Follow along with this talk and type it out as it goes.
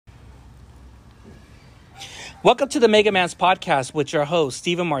Welcome to the Mega Man's podcast with your host,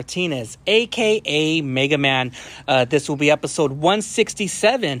 Steven Martinez, a.k.a. Mega Man. This will be episode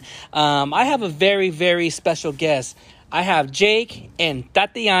 167. I have a very, very special guest. I have Jake and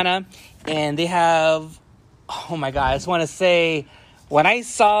Tatiana, and they have, oh my God, I just want to say, when I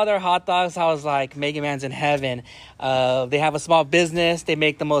saw their hot dogs, I was like, Mega Man's in heaven. They have a small business. They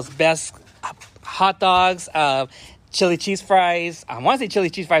make the most best hot dogs, chili cheese fries. I want to say chili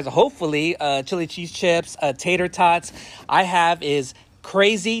cheese fries, hopefully. Chili cheese chips, tater tots. I have is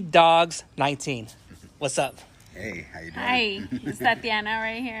Krazy Dogz 19. What's up? Hey, how you doing? Hi, it's Tatiana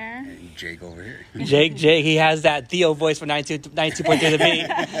right here. And Jake over here. Jake, he has that Theo voice for 92.3 The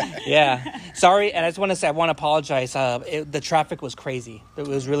Beat. Yeah. Sorry, and I just want to say, I want to apologize. The traffic was crazy. It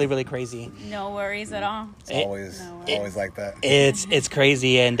was really, really crazy. No worries at all. It's always like that. It's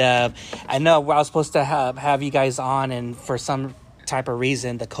crazy, and I know I was supposed to have you guys on, and for some type of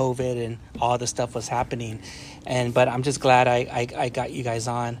reason, the COVID and all the stuff was happening, but I'm just glad I got you guys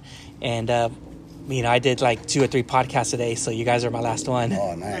on, and I did like 2 or 3 podcasts a day, so you guys are my last one.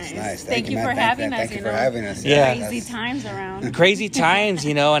 Oh, nice. Thank you man. for having us. Thank you for having us. Yeah. Crazy times around. Crazy times,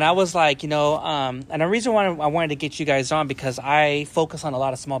 and I was like, and the reason why I wanted to get you guys on, because I focus on a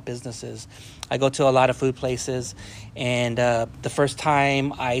lot of small businesses. I go to a lot of food places, and the first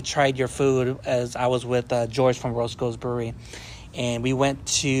time I tried your food, as I was with George from Roscoe's Brewery, and we went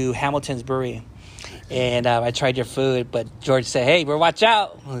to Hamilton's Brewery. And I tried your food, but George said, "Hey, bro, watch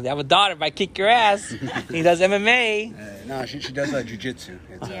out. I have a daughter, might kick your ass." He does MMA. No, she does jiu-jitsu.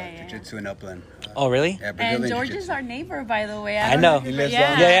 It's jiu-jitsu in Upland. Oh, really? Yeah, And George is our neighbor, by the way. I know. He lives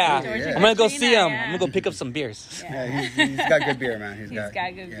yeah. down Yeah. Yeah. I'm going to go see him. Yeah. I'm going to go pick up some beers. Yeah, he's got good beer, man. He's got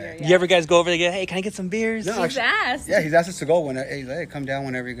good beer, yeah. You ever guys go over there? Hey, can I get some beers? No, He's asked. Yeah, he's asked us to go whenever. He's like, hey, come down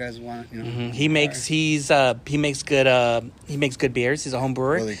whenever you guys want. He makes good beers. He's a home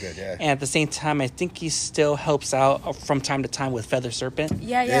brewer. Really good, yeah. And at the same time, I think he still helps out from time to time with Feather Serpent.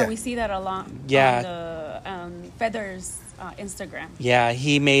 Yeah, we see that a lot Yeah. on the Feathers Instagram. Yeah,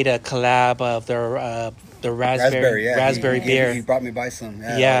 he made a collab of the raspberry beer. He brought me by some.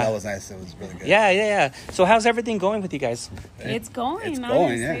 Yeah. That was nice. It was really good. Yeah. So how's everything going with you guys? It's going. It's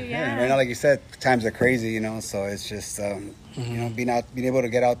honestly, going, yeah. Right now, like you said, times are crazy, so it's just, being able to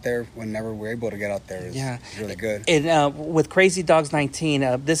get out there whenever we're able to get out there is really good. And with Krazy Dogz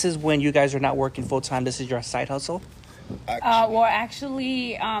 19, this is when you guys are not working full time. This is your side hustle.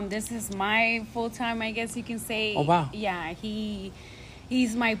 Actually, this is my full time, I guess you can say. Oh wow. Yeah,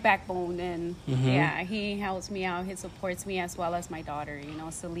 he's my backbone, and he helps me out. He supports me as well as my daughter.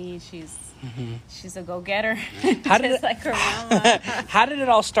 Celine, she's a go-getter. Like her mama. How did it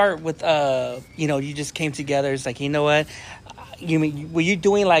all start with you just came together? It's like, you know what? Were you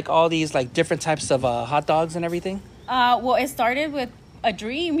doing like all these like different types of hot dogs and everything? Well, it started with a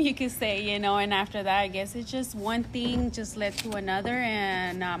dream, you could say, and after that, I guess it's just one thing just led to another,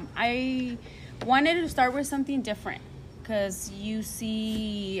 and I wanted to start with something different, because you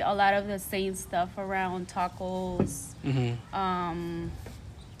see a lot of the same stuff around tacos,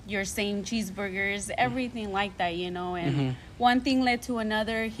 your same cheeseburgers, everything like that, and one thing led to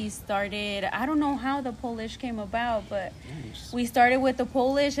another. He started, I don't know how the Polish came about, but we started with the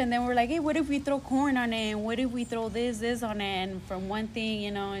Polish, and then we're like, hey, what if we throw corn on it, and what if we throw this on it, and from one thing,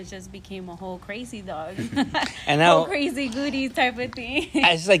 it just became a whole Krazy Dog, and now whole crazy goodies type of thing.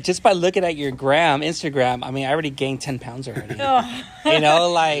 It's like, just by looking at your Instagram, I mean, I already gained 10 pounds already.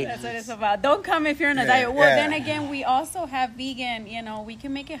 Like that's what it's about. Don't come if you're on a diet. Well, then again, we also have vegan. We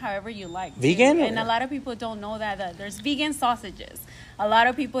can make it however you like. Vegan? And a lot of people don't know that there's vegan sausages. A lot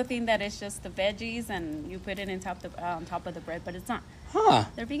of people think that it's just the veggies and you put it on top of the bread, but it's not. Huh?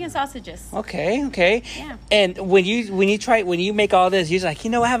 They're vegan sausages. Okay. Yeah. And when you make all this, you're like,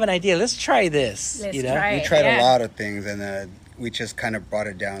 I have an idea. Let's try this. Let's try We tried a lot of things, and we just kind of brought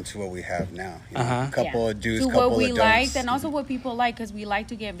it down to what we have now. A couple of do's, couple what we of don'ts. liked, and also what people like, because we like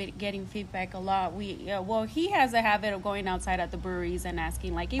to getting feedback a lot. He has a habit of going outside at the breweries and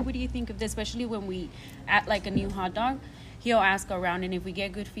asking, like, hey, what do you think of this? Especially when we add like a new hot dog, he'll ask around, and if we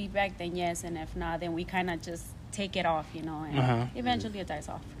get good feedback, then yes, and if not, then we kind of just take it off, and eventually it dies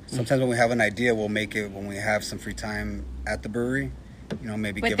off. Sometimes when we have an idea, we'll make it when we have some free time at the brewery.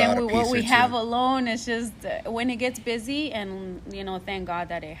 Maybe but give then out a piece what we or two. have alone is just when it gets busy, and thank God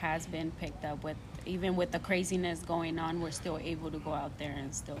that it has been picked up. Even with the craziness going on, we're still able to go out there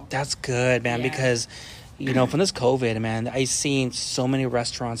and still. That's good, man, because from this COVID, man, I've seen so many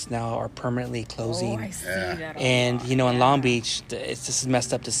restaurants now are permanently closing. I see that. And in Long Beach, this is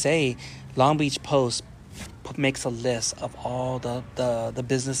messed up to say, Long Beach Post makes a list of all the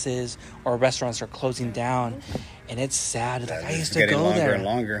businesses or restaurants are closing down, and it's sad. Like, I used to go longer there. And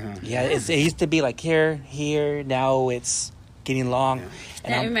longer, huh? Yeah, it used to be like here. Now it's getting long. Yeah.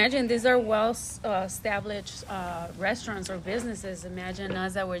 And imagine these are well established restaurants or businesses. Imagine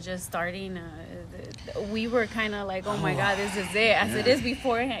us that were just starting. We were kind of like, oh my God, this is it. As it is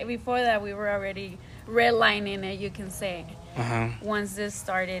before that, we were already redlining it, you can say. Once this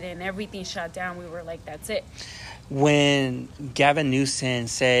started and everything shut down, we were like, that's it. When Gavin Newsom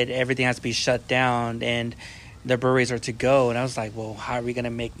said everything has to be shut down and the breweries are to go, and I was like, well, how are we going to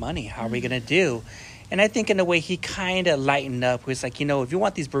make money? How are we going to do? And I think in a way he kind of lightened up. It's like, if you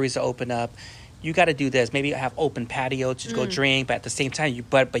want these breweries to open up, you got to do this. Maybe have open patio to go drink, but at the same time, you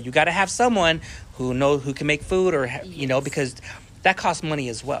got to have someone who can make food or because that costs money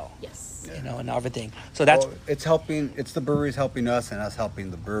as well. Yes. And everything. So that's it's helping. It's the breweries helping us, and us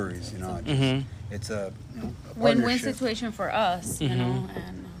helping the breweries. It's a win-win situation for us. And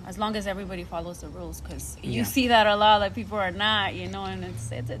as long as everybody follows the rules, because you see that a lot, like people are not, and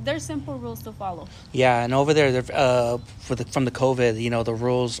there's simple rules to follow. Yeah, and over there, from the COVID, the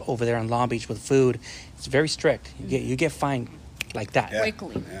rules over there in Long Beach with food, it's very strict. You get fined like that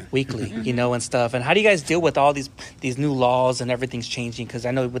weekly, and stuff. And how do you guys deal with all these new laws and everything's changing? Because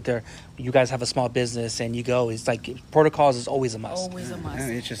I know you guys have a small business and you go, it's like protocols is always a must. Always a must. Yeah,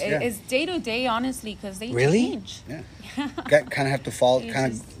 it's just it's day to day, honestly, because they change. Yeah. Kind of have to follow,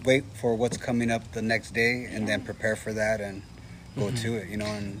 wait for what's coming up the next day and then prepare for that and go to it,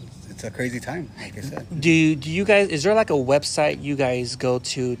 and it's a crazy time, like I said. Do you guys, is there like a website you guys go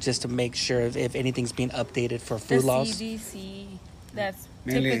to just to make sure if anything's being updated for food laws? The CDC, that's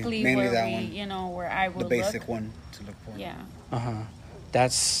mainly where that we, one. Where I would the basic look. one to look for. Yeah.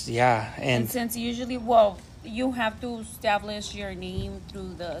 That's, and since usually, you have to establish your name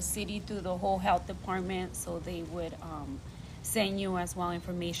through the city, through the whole health department, so they would send you as well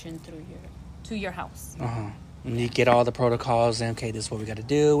information to your house. And you get all the protocols and, okay, this is what we got to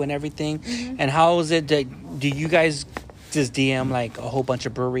do and everything. And how is it that, do you guys just DM like a whole bunch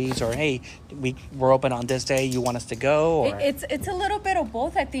of breweries, or hey, we're open on this day, you want us to go? Or? It's a little bit of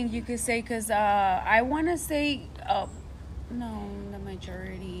both, I think you could say, because I want to say no, the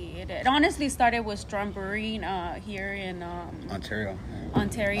majority. It honestly started with Strum Brewing here in Ontario.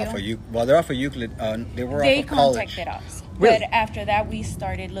 They're off of Euclid. They contacted us. Really? But after that, we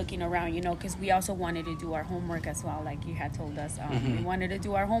started looking around, because we also wanted to do our homework as well, like you had told us. We wanted to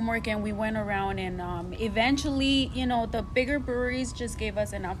do our homework, and we went around, and eventually, the bigger breweries just gave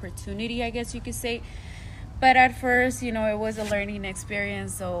us an opportunity, I guess you could say. But at first, it was a learning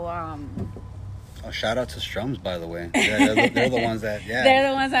experience, so... shout out to Strums, by the way. They're the ones that they're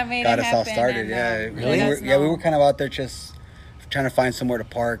the ones that made got it us all happen. started. And, We were kind of out there just trying to find somewhere to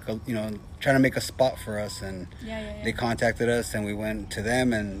park, trying to make a spot for us, and they contacted us, and we went to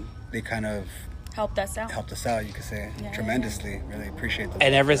them, and they kind of helped us out, you could say, tremendously. Really appreciate them.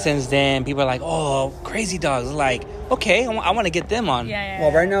 And ever since then, people are like, oh, Krazy Dogz. Like, okay, I want to get them on.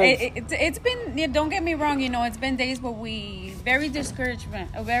 Well, right now... It's been, don't get me wrong, it's been days, but very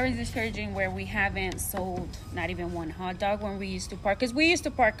discouraging where we haven't sold not even one hot dog when we used to park. Because we used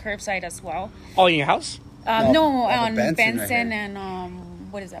to park curbside as well. Oh, in your house? No, on Benson right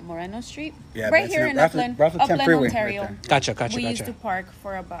and... what is that, Moreno Street? Yeah, right here in Upland, Ontario. Right Gotcha. We used to park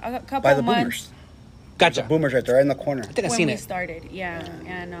for about a couple by the of months. Boomers. Gotcha. The Boomers right there in the corner. I think I've when seen we it. started,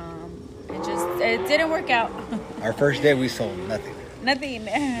 and it didn't work out. Our first day we sold nothing. Nothing.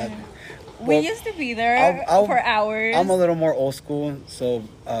 Well, we used to be there for hours. I'm a little more old school, so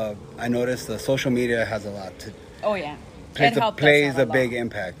I noticed the social media has a lot to... Oh, yeah. Plays a big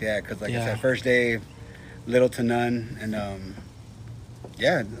impact, because like I said, first day, little to none, and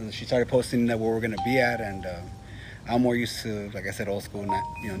she started posting that where we're going to be at, and I'm more used to, like I said, old school,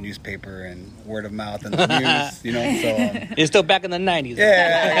 newspaper and word of mouth and the news, so... It's still back in the 90s.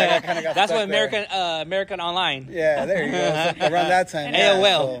 Yeah, I kind of got That's stuck when American Online. Yeah, there you go. So around that time.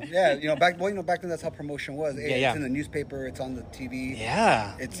 AOL. So, back then that's how promotion was. It's in the newspaper, it's on the TV.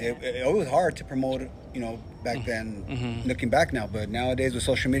 Yeah. It was hard to promote, back then, looking back now. But nowadays with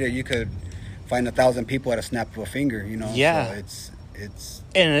social media, you could find 1,000 people at a snap of a finger, Yeah. So it's...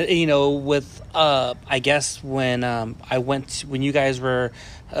 And, with, I guess when when you guys were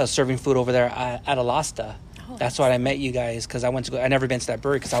serving food over there at Alasta, that's why I met you guys, because I never been to that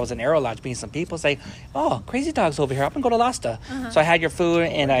brewery because I was in Aero Lodge meeting some people. Say, oh, Krazy Dogz over here. I'm going to go to Alasta. So I had your food,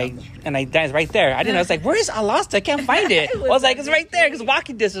 and I danced right there. I didn't know. I was like, where's Alasta? I can't find it. I was like, it's right there, because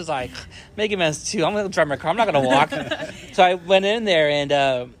walking distance is like, Mega Man's too. I'm going to drive my car. I'm not going to walk. So I went in there, and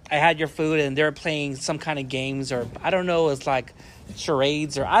I had your food, and they were playing some kind of games, or I don't know, it's like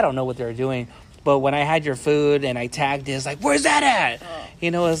charades, or I don't know what they were doing. But when I had your food and I tagged it, it's like, where's that at?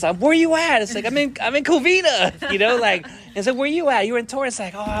 It's like, where you at? It's like, I'm in Covina, like, it's like, where you at? You're in Torrance.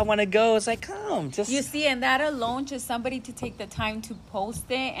 Like, oh, I want to go. It's like, come, just. You see, and that alone, just somebody to take the time to post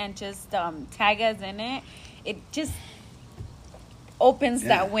it and just tag us in it, it just opens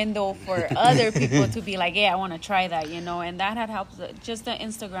that window for other people to be like, yeah, I want to try that, and that had helped just the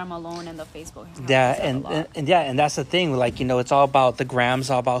Instagram alone and the Facebook. And that's the thing, like, it's all about the grams,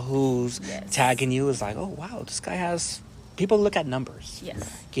 all about who's tagging you. It's like, oh wow, this guy has people look at numbers.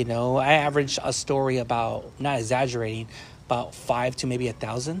 Yes. I average a story about, not exaggerating, about 5 to maybe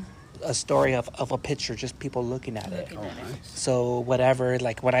 1,000. A story of a picture, just people looking at it. Nice. So whatever,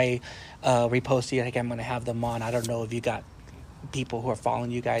 like when I repost you, like I'm gonna have them on. I don't know if you got people who are following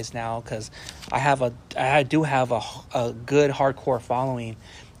you guys now, because I do have a good hardcore following,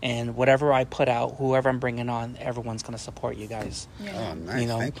 and whatever I put out, whoever I'm bringing on, everyone's gonna support you guys. Yeah. Oh, nice.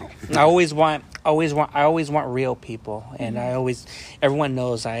 Thank you. I always want real people, and everyone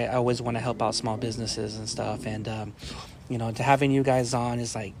knows I always want to help out small businesses and stuff, and to having you guys on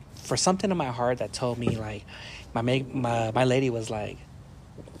is like, for something in my heart that told me, like, my lady was like,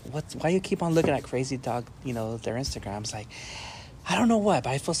 why you keep on looking at Krazy Dogz, their Instagrams? Like, I don't know what,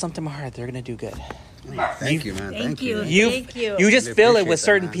 but I feel something in my heart. They're going to do good. Thank you, man. Thank you. You just feel it with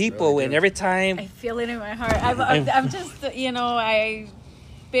certain people, really, and every time. I feel it in my heart. I'm just, I've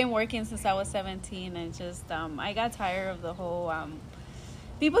been working since I was 17, and just, I got tired of the whole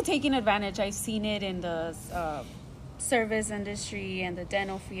people taking advantage. I've seen it in the service industry and the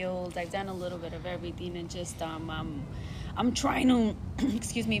dental field. I've done a little bit of everything, and just I'm trying to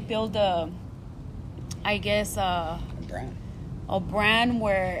build a brand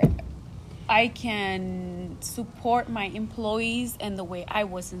where I can support my employees in the way I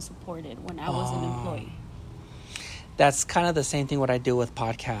wasn't supported when I was an employee. That's kind of the same thing what I do with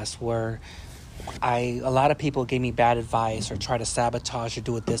podcasts, where a lot of people gave me bad advice or try to sabotage or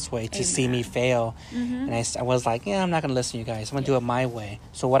do it this way to see me fail. And I was like, I'm not going to listen to you guys. I'm going to do it my way.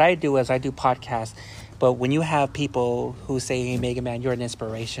 So what I do is I do podcasts. But when you have people who say, hey, Mega Man, you're an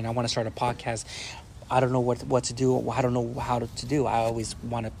inspiration, I want to start a podcast, I don't know what to do, I don't know how to do, I always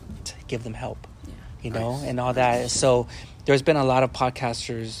want to give them help, nice. And all that. So there's been a lot of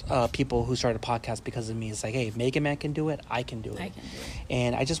podcasters, people who started podcasts because of me. It's like, hey, Mega Man can do it, I can do it.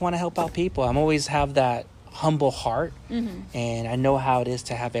 And I just want to help out people. I'm always have that humble heart, and I know how it is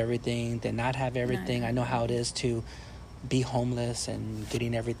to have everything, then not have everything. I know how it is to be homeless and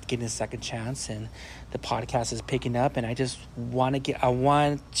getting a second chance, and the podcast is picking up, and I just want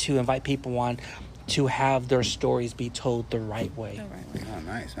to invite people on to have their stories be told the right way. Oh,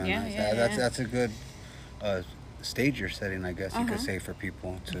 nice, man. Nice. That's a good stage you're setting, I guess you could say, for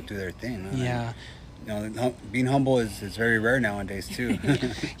people to do their thing. Yeah. Being humble is very rare nowadays too.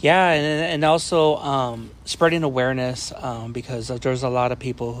 Yeah, and also spreading awareness, because there's a lot of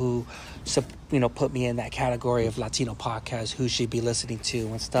people who put me in that category of Latino podcasts who should be listening to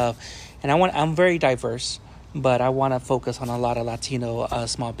and stuff. And I'm very diverse, but I want to focus on a lot of Latino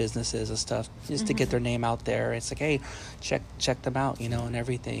small businesses and stuff, just to get their name out there. It's like, hey, check them out, and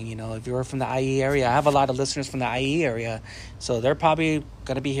everything. If you're from the IE area, I have a lot of listeners from the IE area, so they're probably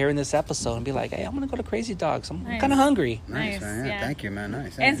going to be hearing this episode and be like, hey, I'm going to go to Krazy Dogz. I'm kind of hungry. Nice, man. Yeah. Thank you, man.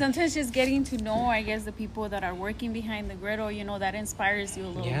 Nice. And sometimes just getting to know, I guess, the people that are working behind the griddle, that inspires you a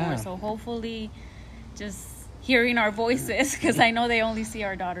little more. So hopefully just hearing our voices, because I know they only see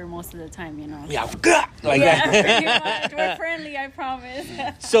our daughter most of the time, Yeah, like that. Pretty much. We're friendly, I promise.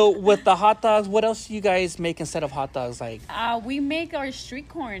 So with the hot dogs, what else do you guys make instead of hot dogs? Like, we make our street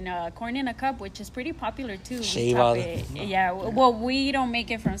corn, corn in a cup, which is pretty popular too. Yeah. Well, we don't make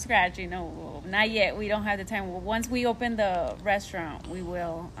it from scratch, not yet. We don't have the time. Once we open the restaurant, we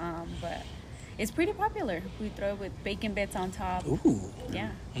will. But it's pretty popular. We throw it with bacon bits on top. Ooh.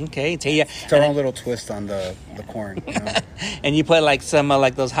 Yeah. Okay. It's our own little twist on the corn. And you put like some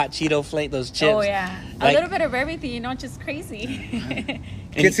like those hot Cheeto flake, those chips. Oh yeah. A little bit of everything, just crazy.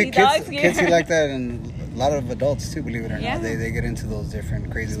 Kids like that, and a lot of adults too, believe it or not. They get into those different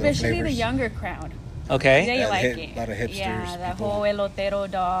crazy little flavors. Especially the younger crowd. Okay. They like it. A lot of hipsters. Yeah, the whole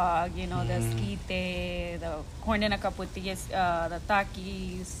elotero dog, the esquite, the corn in a cup with the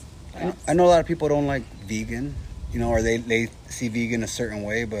takis. I know a lot of people don't like vegan, or they see vegan a certain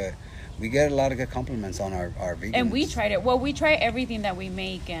way, but we get a lot of good compliments on our vegan. And we tried it. Well, we try everything that we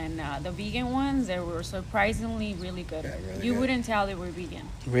make, and the vegan ones, they were surprisingly really good. Yeah, really you good. wouldn't tell they were vegan.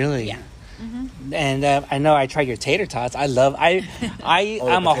 Really? Yeah. Mm-hmm. And I know I tried your tater tots. I'm a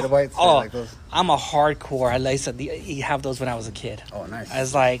hardcore. I like you have those when I was a kid. Oh, nice. I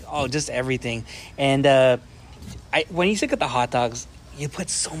was like, just everything. And when you look at the hot dogs, you put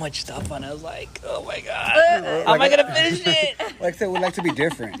so much stuff on it. I was like, oh my God, how am I going to finish it? Like I said, we like to be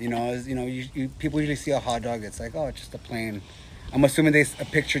different, you know. People usually see a hot dog, it's like, oh, it's just a plain. I'm assuming they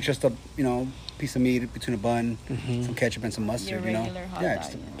picture just a, piece of meat between a bun, some ketchup and some mustard, Your regular hot yeah, dog,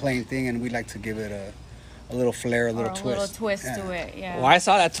 just a plain thing, and we like to give it a little flair, a little twist to it. Yeah. Well, I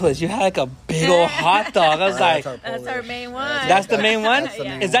saw that twist. You had like a big old hot dog. I was like, that's our main one. That's the main one?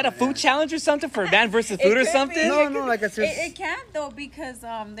 Yeah. Is that a food challenge or something for man versus food or something? No, like it's just... It can't though, because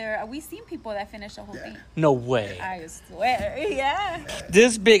we've seen people that finish the whole thing. No way. I swear, yeah.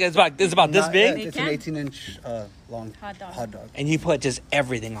 This big? It's about this big? It's an 18-inch long hot dog. And you put just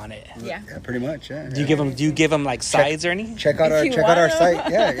everything on it. Yeah, pretty much. Yeah. Do you give them like sides or anything? Check out our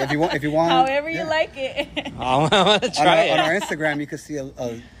site. Yeah, if you want. However you like it. I want to try it. On our Instagram, you can see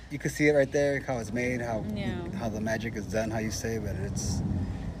you can see it right there, how it's made, how the magic is done, how you save it.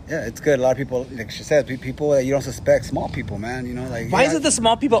 It's good. A lot of people, like she said, people that you don't suspect, small people, man. Why is it the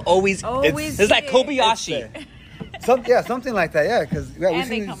small people always? It's like Kobayashi. Something like that. Yeah, because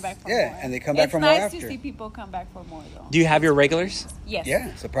they come back for more. And they come back for more after. It's nice to see people come back for more, though. Do you have your regulars? Yes.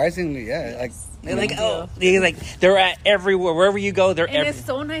 Yeah, surprisingly, yeah. They're at everywhere, wherever you go. It's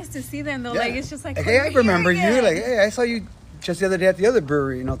so nice to see them though. Yeah. Like it's just like, hey, I remember you. Like, hey, I saw you just the other day at the other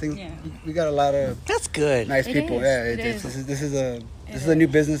brewery. We got a lot of that's good. Nice people. Yeah, this is a new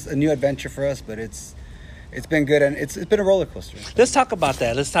business, a new adventure for us, but it's been good, and it's been a roller coaster. Let's talk about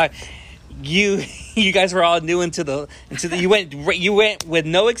that. Let's talk. You guys were all new into the you went with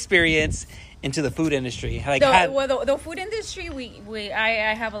no experience into the food industry. Like the food industry,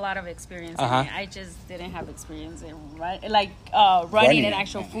 I have a lot of experience in it. I just didn't have experience in running an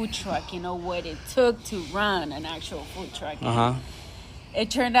actual food truck. What it took to run an actual food truck. It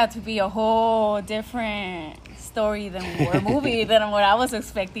turned out to be a whole different story than movie than what I was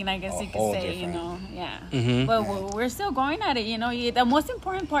expecting, I guess you could say, yeah. But we're still going at it, the most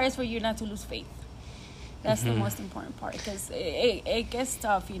important part is for you not to lose faith. That's the most important part, because it gets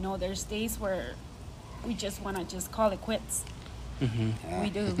tough, there's days where we just want to just call it quits. We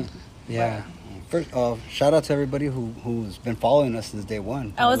do. Yeah. First, shout out to everybody who's been following us since day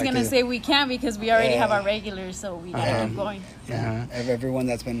one. I was gonna say we can't, because we already have our regulars, so we gotta keep going. Yeah. Everyone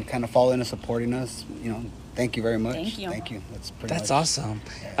that's been kind of following us, supporting us, thank you very much. Thank you. That's awesome.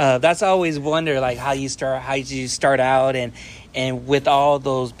 That's always wonder, like how you start out, and with all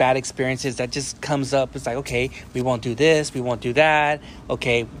those bad experiences that just comes up. It's like, okay, we won't do this, we won't do that.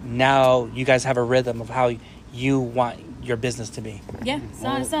 Okay, now you guys have a rhythm of how you want your business to be. Yeah,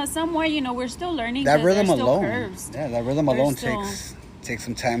 so somewhere, we're still learning. That rhythm alone, curves. That rhythm alone takes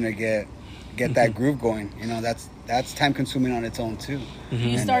some time to get that groove going. That's time consuming on its own too.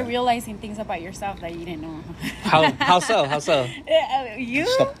 You start realizing things about yourself that you didn't know. How so?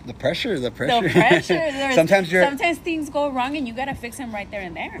 The pressure. Sometimes things go wrong and you gotta fix them right there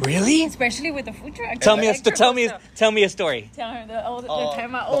and there. Really? Especially with the food truck. Tell me a story. Tell her the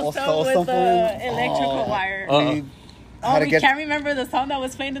time I owed with the electrical wire. We can't remember the song that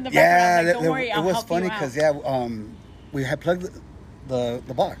was playing in the background. Like, don't worry, it was funny because we had plugged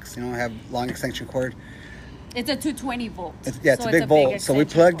the box. I have long extension cord. It's a 220 volt. It's a big volt. So we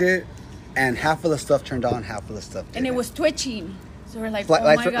plugged it, and half of the stuff turned on, half of the stuff didn't. And it was twitching. So we're like,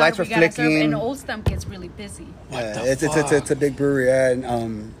 lights were flicking. And Old Stump gets really busy. It's a big brewery,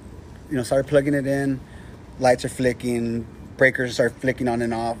 and started plugging it in. Lights are flicking. Breakers start flicking on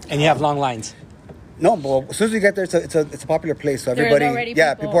and off. And you have long lines. No, but as soon as we get there, it's a popular place. So everybody,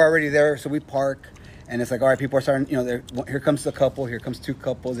 people are already there. So we park, and it's like, all right, people are starting. Here comes the couple. Here comes two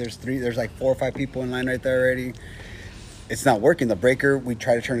couples. There's three. There's like 4 or 5 people in line right there already. It's not working. The breaker, we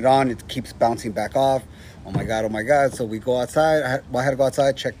try to turn it on. It keeps bouncing back off. Oh my god. So we go outside. I had to go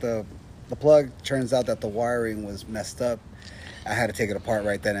outside, check the plug. Turns out that the wiring was messed up. I had to take it apart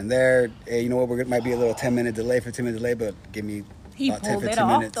right then and there. Hey, you know what? Might be a little 10-minute delay, 15-minute delay, but give me about 10, 15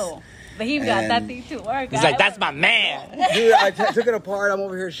 minutes. Though. But he got that thing to work. He's like, that's my man. Dude, I took it apart. I'm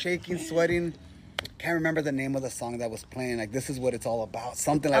over here shaking, sweating. Can't remember the name of the song that was playing. Like, this is what it's all about.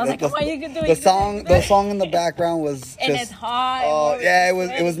 Something like that. The song in the background was just, and it's hot. Oh yeah, it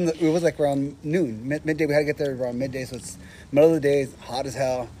was like around noon, midday. We had to get there around midday, so it's middle of the day. It's hot as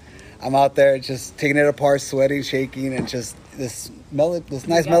hell. I'm out there just taking it apart, sweating, shaking, and just this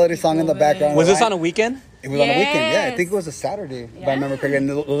nice melody song in the background. Was this on a weekend? It was on a weekend, yeah. I think it was a Saturday, if I remember correctly. And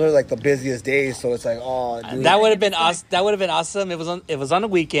those are like the busiest days, so it's like, oh, dude. That would have been awesome. That would have been awesome. It was on a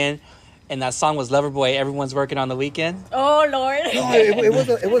weekend, and that song was Loverboy. Everyone's working on the weekend. Oh Lord! No, it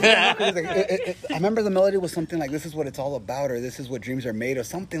was. I remember the melody was something like, "This is what it's all about," or "This is what dreams are made of,"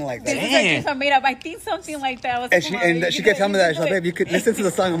 something like that. This is what dreams are made of. I think something like that. And she kept telling me that. She's like, "Babe, you could listen to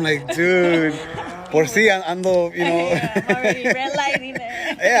the song." I'm like, dude. Por si ando, you know. Yeah, I'm already redlining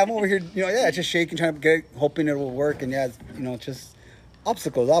there. Yeah, I'm over here, you know, just shaking, trying to get, hoping it will work. And it's, just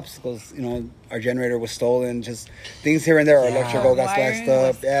obstacles. You know, our generator was stolen, just things here and there. Our electrical got sliced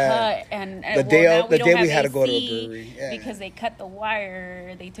up. Yeah. And the day we had to go to a brewery. Yeah. Because they cut the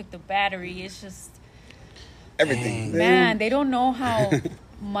wire, they took the battery. It's just everything. Man, they don't know how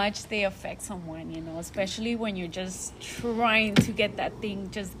much they affect someone, especially when you're just trying to get that thing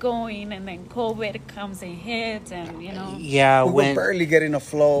just going, and then COVID comes and hits, and yeah, we were barely getting a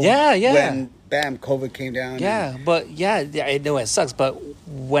flow. Yeah. When bam, COVID came down. Yeah, but I know it sucks. But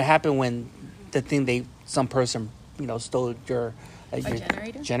what happened when some person stole your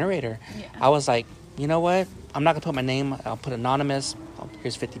generator? Yeah. I was like, you know what? I'm not gonna put my name. I'll put anonymous.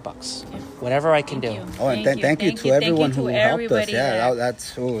 Here's $50. Yeah. Whatever I can do. Oh, and thank you to everyone who helped us. Yeah, that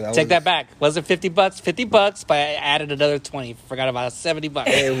take that back. Was it $50? $50, but I added another 20. Forgot about $70.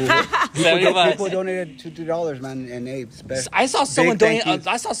 Hey, $70. People donated $2, man, and I saw someone donate.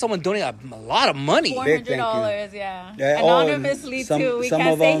 I saw someone donate a lot of money. $400. Yeah. Anonymously too. We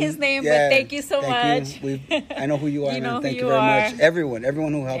can't say his name, but thank you so much. I know who you are. Thank you very much. Everyone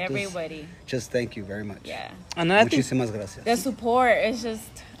who helped us. Everybody. Just thank you very much. Yeah. And I think muchísimas gracias. The support is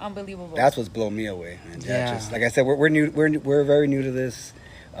just unbelievable. That's what's blown me away, man. Yeah. Just like I said, we're new. We're very new to this.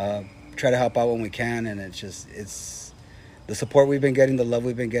 Try to help out when we can, and it's the support we've been getting, the love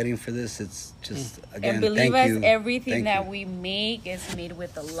we've been getting for this. It's just again, and believe thank you. Everything that we make is made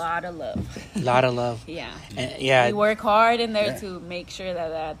with a lot of love. A lot of love. Yeah. We work hard in there to make sure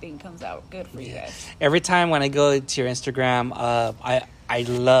that thing comes out good for you guys. Every time when I go to your Instagram, I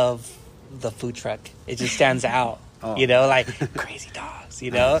love the food truck. It just stands out. Like Krazy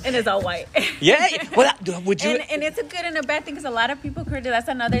Dogz, and it's all white. Yeah. Well, would you? And it's a good and a bad thing, because a lot of people could. That's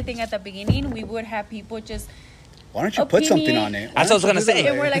another thing. At the beginning, we would have people just. Why don't you put something on it? That's what I was gonna say.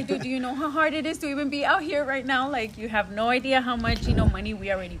 And we're like, dude, do you know how hard it is to even be out here right now? Like, you have no idea how much money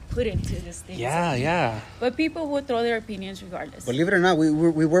we already put into this thing. Yeah. But people will throw their opinions regardless. Believe it or not, we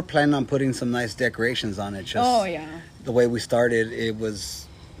were planning on putting some nice decorations on it. Just the way we started, it was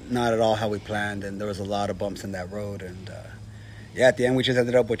not at all how we planned, and there was a lot of bumps in that road, and at the end we just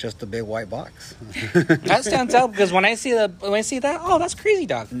ended up with just a big white box. That stands out, because when I see that, that's Krazy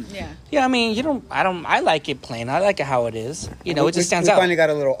Dogz. I mean, I like it plain. I like it how it is. It just stands out. We finally got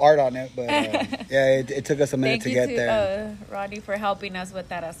a little art on it, but it took us a minute to get there. Ronnie, for helping us with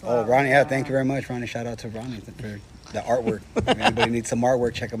that as well. Oh, Ronnie, thank you very much, Ronnie. Shout out to Ronnie for the artwork. If anybody needs some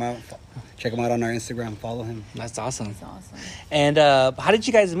artwork, check him out. Check him out on our Instagram. Follow him. That's awesome. And how did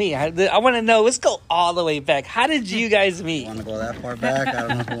you guys meet? I want to know. Let's go all the way back. How did you guys meet? Want to go that far back? I don't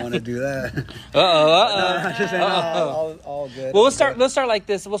know if we want to do that. All good. Well, let's start like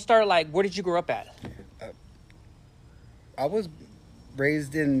this. We'll start like, where did you grow up at? I was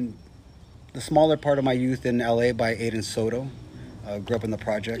raised in the smaller part of my youth in LA by Aiden Soto. Grew up in the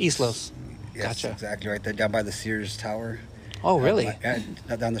projects. East Los. Yes, gotcha. Exactly right there, down by the Sears Tower. Oh, really?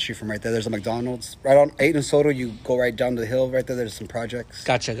 Down the street from right there. There's a McDonald's. Right on 8 and Soto, you go right down the hill right there. There's some projects.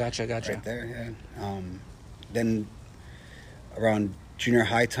 Gotcha. Right there, yeah. Then around junior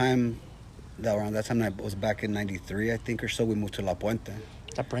high time, around that time, I was back in 93, I think, or so, we moved to La Puente.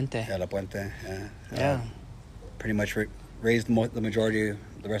 Yeah, La Puente, yeah. Yeah. Pretty much raised the majority,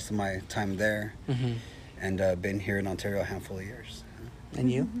 the rest of my time there. Mm-hmm. And been here in Ontario a handful of years. And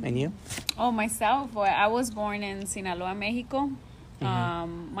you? Oh, myself. Well, I was born in Sinaloa, Mexico.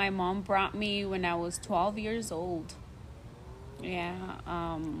 Mm-hmm. My mom brought me when I was 12 years old. Yeah.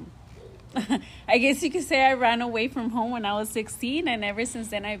 I guess you could say I ran away from home when I was 16, and ever since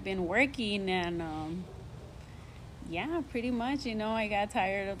then I've been working. And pretty much, I got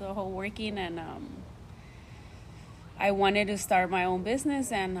tired of the whole working, and I wanted to start my own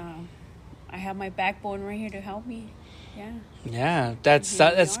business, and I have my backbone right here to help me. Yeah,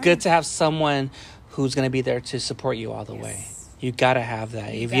 that's good to have someone who's going to be there to support you all the way. You got to have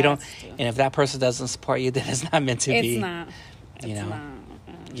that. If you don't, and if that person doesn't support you, then it's not meant to be. It's not.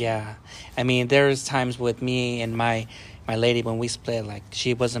 Yeah. I mean, there's times with me and my lady when we split, like,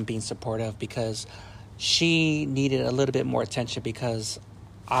 she wasn't being supportive because she needed a little bit more attention, because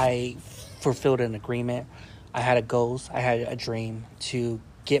I fulfilled an agreement. I had goals. I had a dream to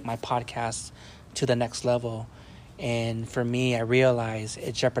get my podcast to the next level. And for me, I realized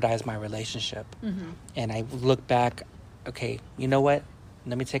it jeopardized my relationship. Mm-hmm. And I look back, okay, you know what?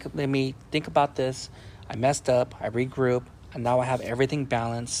 Let me think about this. I messed up. I regrouped. And now I have everything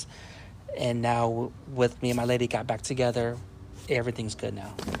balanced. And now with me and my lady got back together, everything's good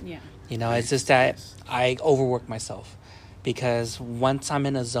now. Yeah. It's just that I overwork myself. Because once I'm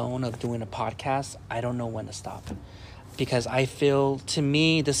in a zone of doing a podcast, I don't know when to stop. because I feel, to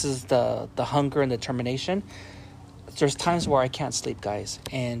me, this is the hunger and determination. There's times where I can't sleep, guys,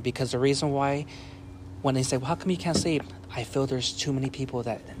 and because the reason why, when they say, well, how come you can't sleep? I feel there's too many people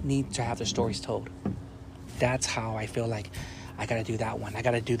that need to have their stories told. That's how I feel like I got to do that one. I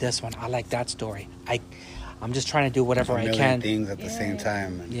got to do this one. I like that story. I'm just trying to do whatever I can. Things at the same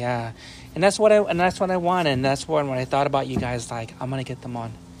time. Yeah. And that's what I want. And that's when I thought about you guys, like, I'm going to get them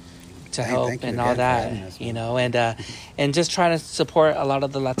on to help and all that, and just trying to support a lot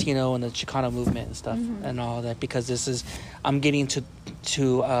of the Latino and the Chicano movement and stuff and all that, because I'm getting to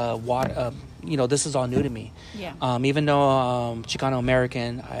this is all new to me. Yeah. Even though Chicano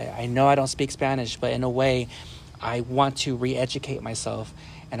American, I know I don't speak Spanish, but in a way, I want to re-educate myself,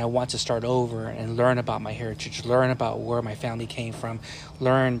 and I want to start over and learn about my heritage, learn about where my family came from,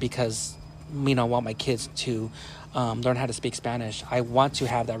 learn because, I want my kids to learn how to speak Spanish. I want to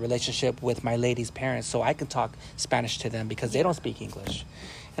have that relationship with my lady's parents so I can talk Spanish to them because they don't speak English.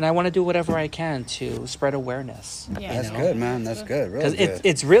 And I want to do whatever I can to spread awareness. Yeah, that's good, man. That's good.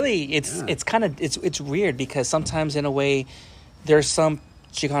 Really good. It's weird because sometimes, in a way, there's some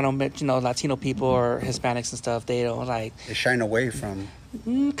Chicano, Latino people or Hispanics and stuff. They don't like. They shine away from.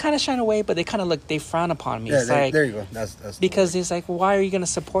 Kind of shine away, but they kind of they frown upon me. Yeah, there you go. That's because it's like, well, why are you going to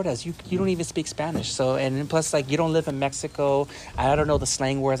support us? You don't even speak Spanish. So, and plus, like, you don't live in Mexico. I don't know the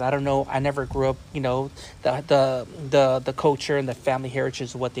slang words. I don't know. I never grew up. The culture and the family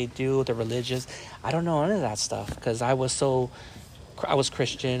heritage of what they do, the religious. I don't know any of that stuff because I was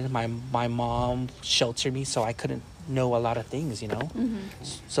Christian. My mom sheltered me, so I couldn't know a lot of things.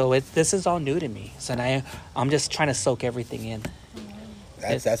 So this is all new to me. So I'm just trying to soak everything in.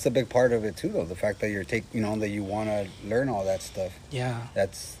 That's a big part of it too, though. The fact that that you want to learn all that stuff. Yeah,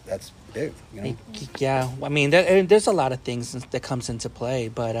 that's big. Yeah, I mean, there's a lot of things that comes into play,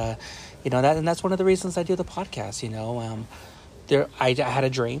 but that's one of the reasons I do the podcast. I had a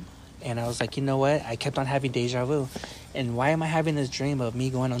dream, and I was like, you know what? I kept on having deja vu, and why am I having this dream of me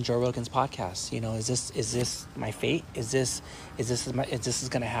going on Joe Rogan's podcast? Is this my fate? Is this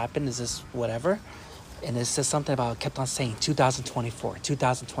going to happen? Is this whatever? And it says something about, kept on saying 2024,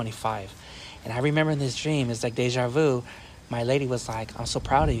 2025. And I remember in this dream, it's like deja vu. My lady was like, I'm so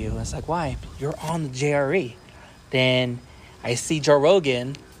proud of you. And it's like, why? You're on the JRE. Then I see Joe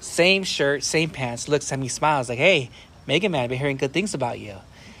Rogan, same shirt, same pants, looks at me, smiles like, hey, Mega Man, I've been hearing good things about you.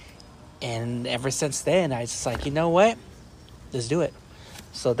 And ever since then, I was just like, you know what? Let's do it.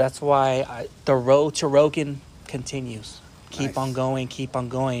 So that's why the road to Rogan continues. Keep on going.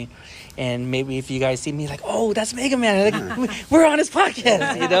 And maybe if you guys see me, like, oh, that's Mega Man. Like, we're on his podcast,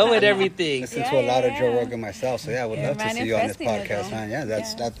 and everything. Listen to a lot of Joe Rogan myself, so I would love to see you on this podcast, man.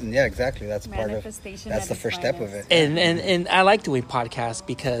 Yeah, exactly. That's part of. That's the first step of it. And I like doing podcasts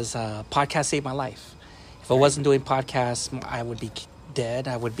because podcasts saved my life. If I wasn't doing podcasts, I would be dead.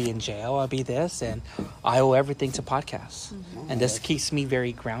 I would be in jail. I'd be this, and I owe everything to podcasts. And this keeps me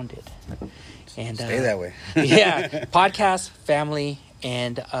very grounded. And stay that way. Yeah, podcast, family,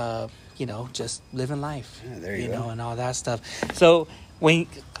 and just living life. Yeah, there you go. And all that stuff. So I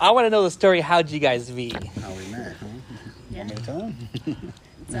want to know the story. How'd you guys meet? How we met? Huh? You want me to tell them?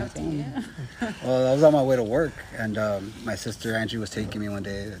 It's up to you. Well, I was on my way to work, and my sister Angie was taking me one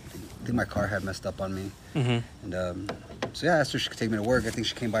day. I think my car had messed up on me, and I asked her if she could take me to work. I think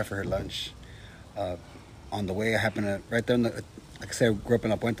she came by for her lunch. On the way, I happened to right there like I said, I grew up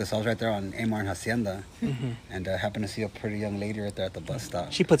in La Puente, so I was right there on Amar and Hacienda, and happened to see a pretty young lady right there at the bus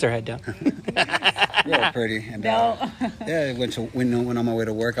stop. She puts her head down. Real pretty. And when on my way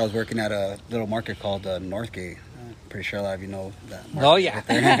to work, I was working at a little market called Northgate. Pretty sure a lot of you know that market. Oh, yeah.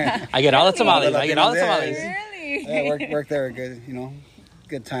 Right I get all the tamales. Really? Yeah, worked there a good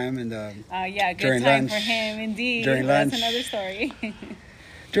time. And good time for him, indeed. During lunch. That's another story.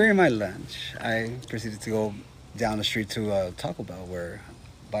 During my lunch, I proceeded to go down the street to Taco Bell, where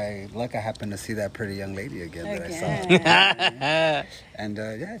by luck I happened to see that pretty young lady again. That I saw. And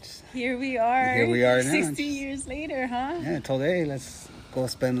here we are. Here we are now. 60 years later, huh? Yeah, I told her, hey, let's go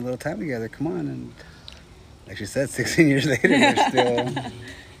spend a little time together. Come on. And like she said, 16 years later, we're still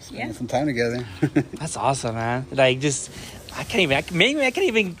spending some time together. That's awesome, man. Like, I can't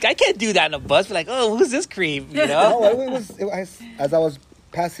do that in a bus. But like, oh, who's this creep? No, it was as I was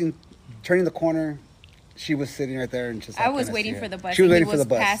turning the corner. She was sitting right there, and just. I was waiting for the bus. She was waiting for the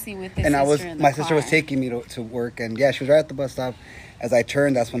bus. Passing with his my sister was taking me to work, and she was right at the bus stop. As I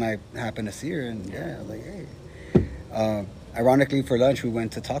turned, that's when I happened to see her, and I was like, hey. Ironically, for lunch, we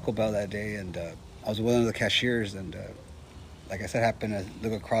went to Taco Bell that day, and I was one of the cashiers, and like I said, happened to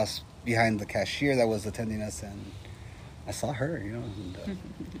look across behind the cashier that was attending us, and I saw her, and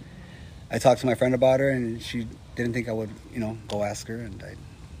I talked to my friend about her, and she didn't think I would, go ask her, and I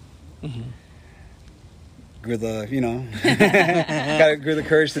grew the, grew the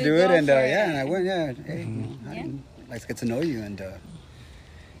courage to do it, and and I went, hey, let's get to know you, and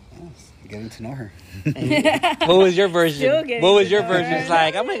getting to know her. What was your version? What was your version? It's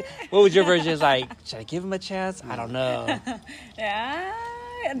like, what was your version? It's like, should I give him a chance? I don't know. Yeah.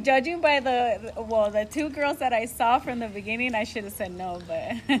 Judging by the two girls that I saw from the beginning, I should have said no,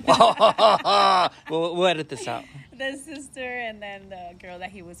 but well, we'll edit this out. The sister and then the girl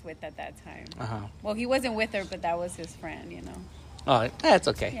that he was with at that time. Well, he wasn't with her, but that was his friend, Oh, that's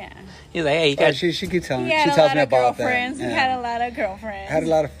okay. Yeah. He's like, hey, you guys. She keeps telling me. He had She a tells lot me of about girlfriends. that. He had a lot of girlfriends. I had a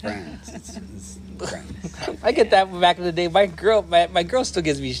lot of friends. It's friends. I get that from back in the day. My girl still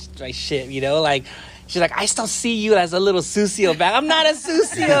gives me like shit, like. She's like, I still see you as a little Sucio back. I'm not a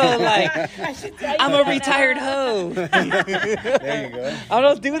Sucio. Like, I'm a retired hoe. There you go. I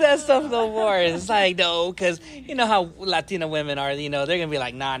don't do that stuff no more. It's like, no, because you know how Latina women are. They're gonna be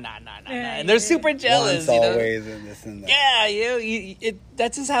like, nah, and they're super jealous. Once always and this and that. Yeah,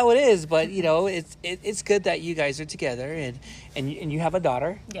 that's just how it is. But it's good that you guys are together and you have a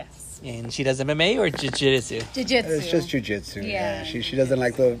daughter. Yes. And she does MMA or jiu-jitsu? Jiu-jitsu. It's just jiu-jitsu. Yeah. She doesn't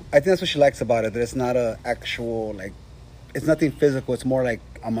like I think that's what she likes about it. That it's not a actual, it's nothing physical. It's more like,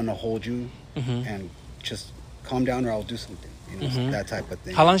 I'm going to hold you and just calm down or I'll do something. That type of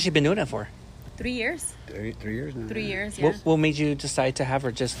thing. How long has she been doing it for? 3 years. 3 years now. 3 years, yeah. What made you decide to have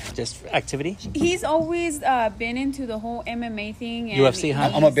her just activity? He's always been into the whole MMA thing. And UFC,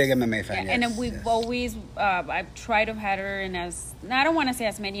 huh? I'm a big MMA fan, yeah, yes, and we've always, I've tried to have her in I don't want to say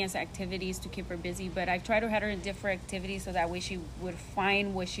as many as activities to keep her busy, but I've tried to have her in different activities so that way she would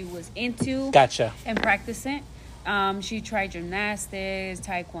find what she was into. Gotcha. And practice it. She tried gymnastics,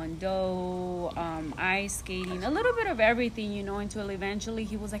 taekwondo, ice skating, a little bit of everything, until eventually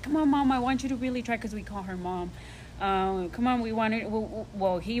he was like, come on, Mom, I want you to really try, because we call her Mom. Come on, he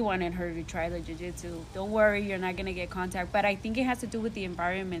wanted her to try the jiu-jitsu. Don't worry, you're not going to get contact. But I think it has to do with the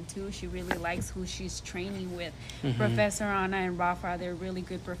environment, too. She really likes who she's training with. Professor Anna and Rafa, they're really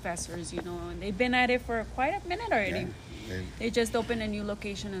good professors, and they've been at it for quite a minute already. Yeah. They just opened a new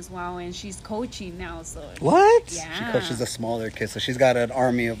location as well, and she's coaching now. So what? Yeah, she coaches the smaller kids, so she's got an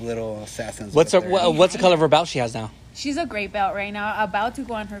army of little assassins. What's the color of her belt she has now? She's a gray belt right now, about to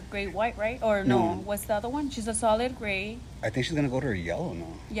go on her gray white, right? Or no, what's the other one? She's a solid gray. I think she's gonna go to her yellow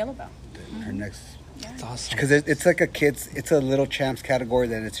now. Yellow belt. Her next. Yeah. That's awesome. Because it's like it's a little champs category,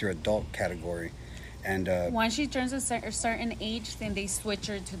 then it's your adult category, and once she turns a certain age, then they switch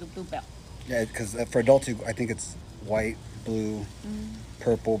her to the blue belt. Yeah, because for adults, I think it's white, blue,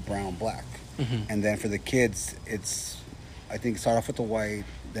 purple, brown, black, and then for the kids, I think start off with the white,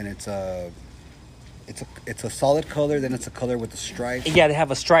 then it's a solid color, then it's a color with a stripe. Yeah, they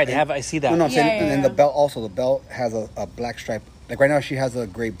have a stripe. I see that. No, I'm saying, and then the belt also. The belt has a black stripe. Like right now, she has a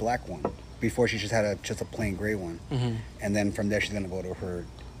gray black one. Before she just had a plain gray one, and then from there she's gonna go to her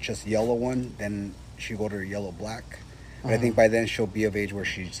just yellow one. Then she go to her yellow black. But I think by then she'll be of age where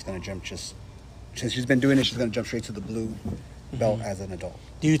she's gonna jump since she's been doing it, she's gonna jump straight to the blue belt as an adult.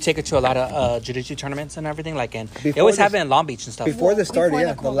 Do you take her to a lot of jiu-jitsu tournaments and everything? They always have it in Long Beach and stuff. Before this started,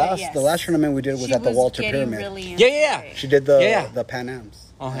 before the last tournament we did was at the Walter Pyramid. Really yeah. She did the Pan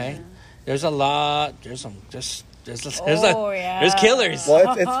Ams. Okay. There's a lot. There's killers.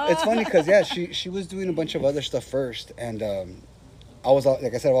 Well, it's funny because she was doing a bunch of other stuff first, and I was,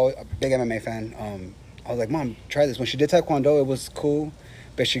 like I said, I was a big MMA fan. I was like, Mom, try this. When she did Taekwondo, it was cool,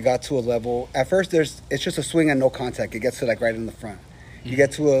 but she got to a level. At first, it's just a swing and no contact. It gets to right in the front. You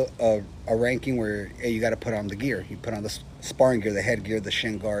get to a ranking where you got to put on the gear. You put on the sparring gear, the head gear, the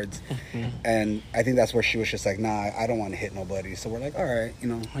shin guards, and I think that's where she was just like, nah, I don't want to hit nobody. So we're like, all right,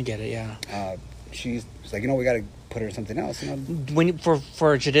 I get it, yeah. She's like, we got to put her in something else. When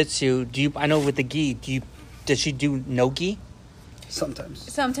for jiu-jitsu, I know with the gi, does she do no gi?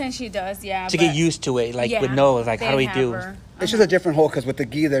 Sometimes she does, yeah. To get used to it, with no, how do we do? It's just a different hole because with the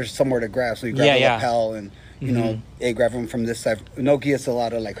gi, there's somewhere to grab. So you grab the lapel and, grab them from this side. No gi, it's a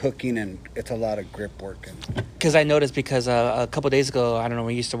lot of hooking and it's a lot of grip work. Because I noticed a couple of days ago, I don't know,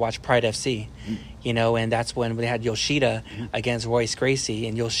 we used to watch Pride FC, and that's when they had Yoshida against Royce Gracie,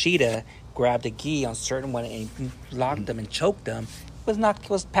 and Yoshida grabbed the gi on certain one and locked them and choked them.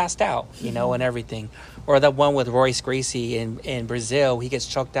 Was passed out, and everything. Or that one with Royce Gracie in Brazil, he gets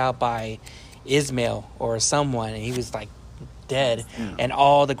choked out by Ismail or someone, and he was dead. And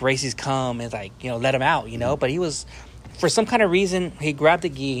all the Gracies come and let him out, But he was, for some kind of reason, he grabbed the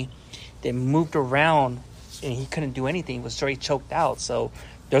gi, then moved around, and he couldn't do anything. He was straight choked out. So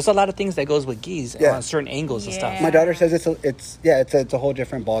There's a lot of things that goes with gis on certain angles and stuff. My daughter says it's a whole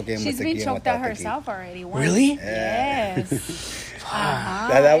different ball game. She's with been the gi choked and out herself already. Once. Really? Yes.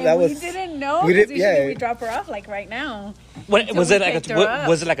 That was. We didn't know. We drop her off like right now. What was it like?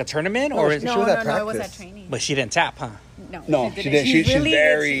 Was it like a tournament or? She was at practice. It was at training. But she didn't tap, huh? No, she didn't. She's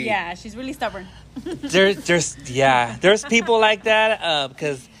very. She's really stubborn. There's people like that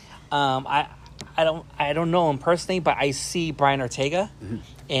because I don't know him personally, but I see Brian Ortega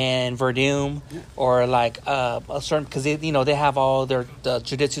and Verdum or like a certain, because they have all the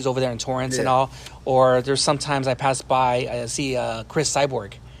jiu-jitsus over there in Torrance and all. Or there's sometimes I pass by, I see Chris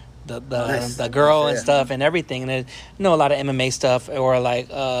Cyborg, the girl and stuff and everything, and I know a lot of MMA stuff, or like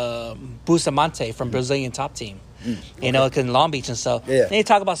Bustamante from Brazilian Top Team. Because in Long Beach and stuff. And they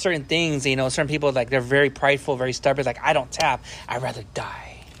talk about certain things, certain people, like, they're very prideful, very stubborn. Like, I don't tap. I'd rather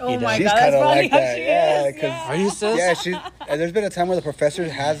die. Oh my she's God, kind of like that. Are you sis? Yeah, there's been a time where the professor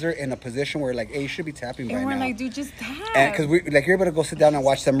has her in a position where, like, hey, you should be tapping by now. And we're like, dude, just tap. And because you're able to go sit down and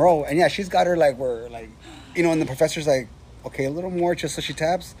watch them roll. And she's got her, like, where, like, and the professor's like, okay, a little more just so she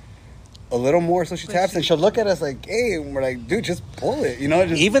taps. A little more so she taps, and she'll look at us like, hey, and we're like, dude, just pull it,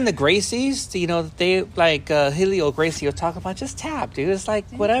 Even the Gracies, they like Helio Gracie will talk about just tap, dude. It's like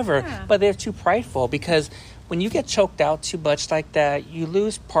whatever, but they're too prideful, because when you get choked out too much like that, you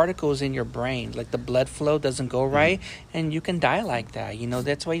lose particles in your brain, like the blood flow doesn't go right, and you can die like that.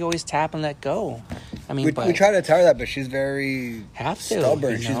 That's why you always tap and let go. I mean, we try to tell her that, but she's very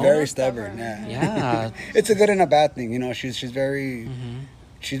stubborn. She's very stubborn. Yeah. It's a good and a bad thing, She's very.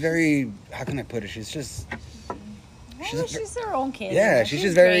 She's very, how can I put it? She's her own kid. Yeah, she's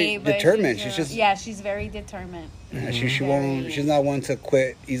just very determined. She's very determined. Yeah, she's not one to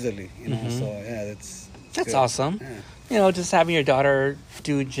quit easily, So that's good. Awesome. Yeah. Just having your daughter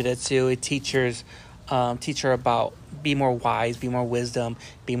do jiu-jitsu, it teach her about be more wise, be more wisdom,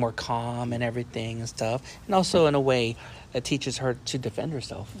 be more calm and everything and stuff. And also in a way that teaches her to defend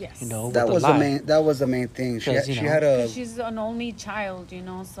herself. Yes. That was the main thing. She's an only child,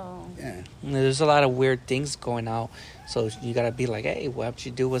 so. Yeah. There's a lot of weird things going out. So you got to be like, hey, what should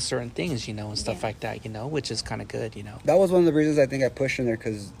you do with certain things, and stuff like that, which is kind of good, That was one of the reasons I think I pushed in there,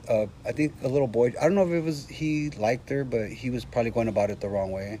 because I think a little boy, I don't know if he liked her, but he was probably going about it the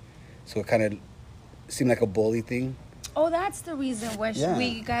wrong way. So it kind of seemed like a bully thing. Oh, that's the reason why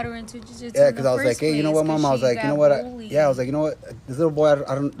we got her into jiu-jitsu. Yeah, because I was like, hey, you know what, Mom? I was like, you know what? I was like, you know what? This little boy,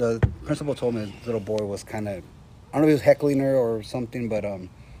 the principal told me this little boy was kind of, I don't know if he was heckling her or something, but I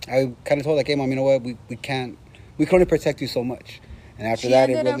kind of told her, like, hey, Mom, you know what? We can only protect you so much. And after that,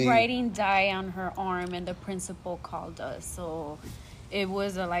 she ended up writing "die" on her arm, and the principal called us. So it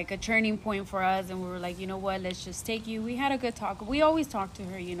was like a turning point for us, and we were like, you know what? Let's just take you. We had a good talk. We always talk to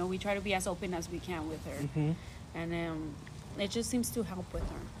her. We try to be as open as we can with her. And it just seems to help with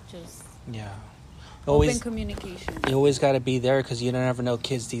her. Open communication. You always got to be there, because you don't ever know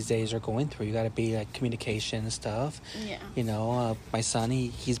kids these days are going through. You got to be like communication and stuff. Yeah. My son,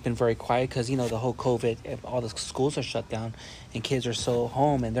 he's been very quiet because, the whole COVID, all the schools are shut down and kids are so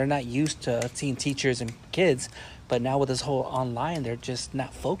home and they're not used to seeing teachers and kids. But now with this whole online, they're just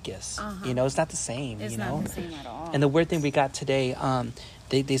not focused. It's not the same. It's not the same at all. And the weird thing we got today,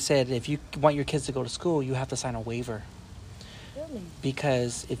 they said if you want your kids to go to school, you have to sign a waiver. Really?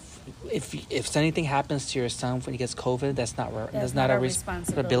 Because if anything happens to your son when he gets COVID, that's not a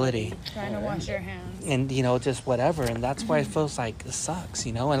responsibility. Trying to wash your hands. And just whatever, and that's why it feels like it sucks,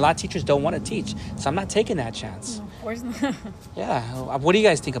 And a lot of teachers don't want to teach, so I'm not taking that chance. No, of course not. Yeah. What do you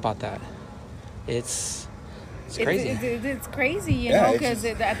guys think about that? It's crazy. It's crazy, because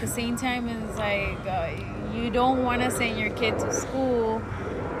at the same time, it's like you don't want to send your kid to school.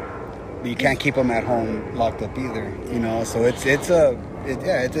 But you can't keep them at home locked up either, So it's a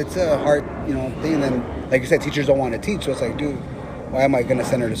hard, thing. And like you said, teachers don't want to teach, so it's like, dude, why am I going to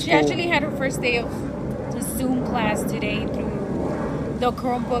send her to school? She actually had her first day of the Zoom class today through the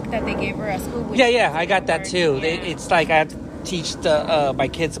Chromebook that they gave her at school. Yeah, I got that too. Yeah. It's like I have to teach my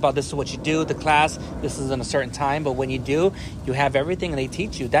kids about this is what you do, the class, this is in a certain time, but when you do, you have everything and they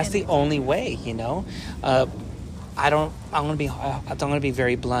teach you. That's the only way, I'm gonna be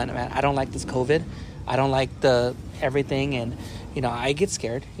very blunt, man. I don't like this COVID. I don't like the everything, and I get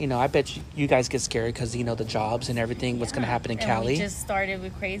scared. I bet you guys get scared because the jobs and everything. What's gonna happen in Cali? We just started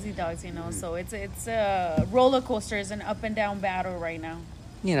with Krazy Dogz, so it's a roller coaster. It's an up and down battle right now.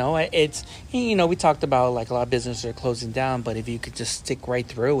 It's we talked about like a lot of businesses are closing down, but if you could just stick right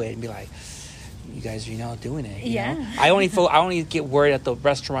through it and be like, you guys are doing it. You know? I only get worried at the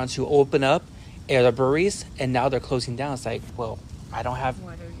restaurants who open up, or the breweries, and now they're closing down. It's like, well, I don't have.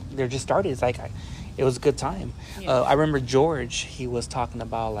 They're just started. It's like it was a good time. Yeah. I remember George, he was talking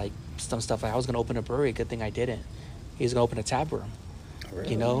about like some stuff like I was going to open a brewery. Good thing I didn't. He was going to open a tap room.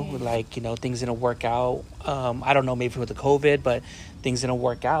 Really? You know, like, you know, things didn't work out. I don't know, maybe with the COVID, but things didn't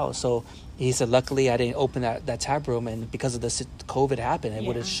work out. So he said, luckily I didn't open that tap room, and because of the COVID happened, it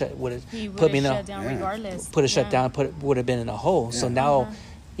would have put me in shut down regardless. shut down, would have been in a hole. Yeah. So now,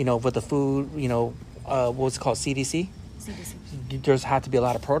 you know, with the food, you know, what's it called, CDC? There's had to be a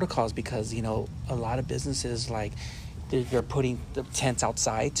lot of protocols because, you know, a lot of businesses, like, they're putting the tents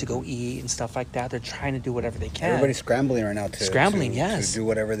outside to go eat and stuff like that. They're trying to do whatever they can. Everybody's scrambling right now yes. To do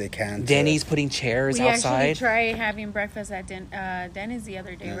whatever they can. Denny's putting chairs outside. We actually tried having breakfast at Denny's the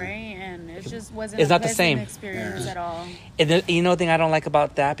other day, right? And it just wasn't it's a not the same experience at all. And you know the thing I don't like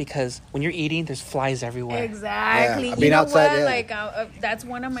about that, because when you're eating, there's flies everywhere. Exactly. Yeah. You know outside, what? Like that's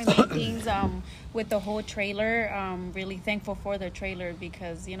one of my main things. With the whole trailer, really thankful for the trailer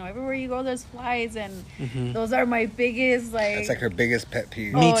because, you know, everywhere you go, there's flies, and those are my biggest, like... That's like her biggest pet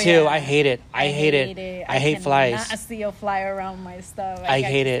peeve. Me too. Yeah. I hate it. I hate it. I hate flies. I see a fly around my stuff. I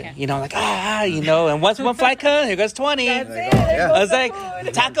hate it. You know, like, you know, and once one fly comes, here goes 20. That's it. I was like,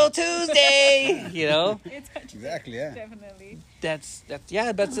 Taco Tuesday, you know? Exactly, yeah. Definitely. That's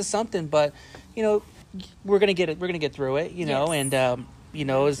just something, but, you know, we're going to get it. We're going to get through it, you know, and... you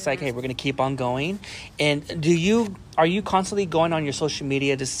know, it's like, hey, we're going to keep on going. And are you constantly going on your social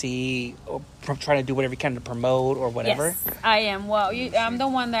media to see, or trying to do whatever you can to promote or whatever? Yes, I am. Well, I'm the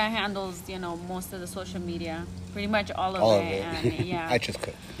one that handles, you know, most of the social media, pretty much all of it. And, yeah. I just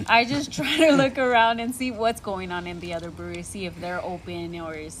could. I just try to look around and see what's going on in the other breweries, see if they're open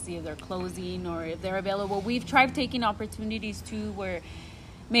or see if they're closing or if they're available. We've tried taking opportunities too where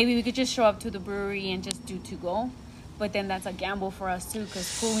maybe we could just show up to the brewery and just do to go. But then that's a gamble for us too,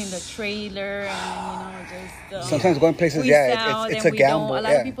 because pulling the trailer and, you know, just sometimes going places, it's a gamble. A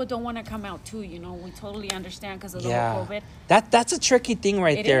lot of people don't want to come out too. You know, we totally understand because of the whole COVID. That's a tricky thing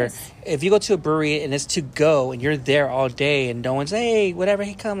right there. If you go to a brewery and it's to go and you're there all day and no one's hey whatever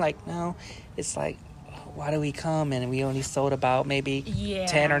he come, like, no, it's like, why do we come and we only sold about maybe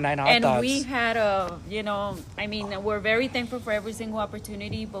 10 or 9 hot dogs? And we've had you know, I mean, we're very thankful for every single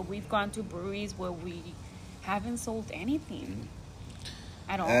opportunity, but we've gone to breweries where we haven't sold anything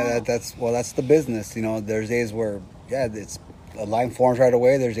at all. That's the business. You know, there's days where it's a line forms right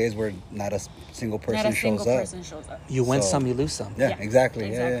away. There's days where not a single person shows up. You win some, you lose some. Yeah,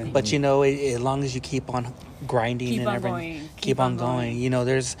 exactly. Yeah. But you know, as long as you keep on grinding keep on going. You know,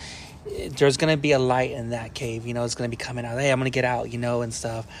 there's gonna be a light in that cave. You know, it's gonna be coming out. Hey, I'm gonna get out. You know, and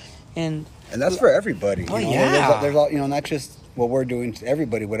stuff. And that's for everybody. Oh, you know? yeah. There's all, you know, not just what we're doing, to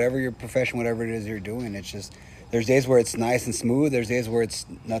everybody, whatever your profession, whatever it is you're doing. It's just, there's days where it's nice and smooth. There's days where it's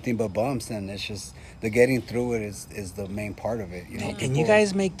nothing but bumps, and it's just the getting through it is the main part of it. You know, and you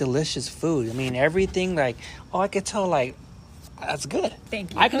guys make delicious food. I mean, everything, like, I could tell, like, that's good.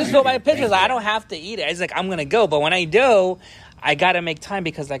 Thank you. I can just go by the pictures. I don't have to eat it. It's like, I'm gonna go, but when I do, I gotta make time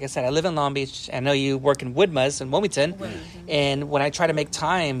because, like I said, I live in Long Beach. I know you work in Woodmas and Wilmington, and when I try to make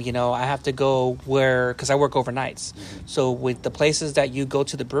time, you know, I have to go because I work overnights. So with the places that you go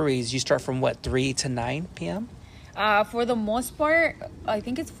to, the breweries, you start from 3 to 9 p.m. For the most part, I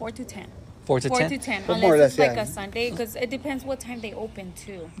think it's 4 to 10. 4 to 10? 4 to 10, unless it's like a Sunday, because it depends what time they open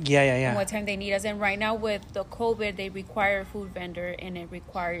too. Yeah. And what time they need us. And right now with the COVID, they require a food vendor, and it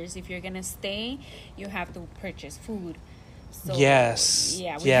requires, if you're gonna stay, you have to purchase food. So, yes.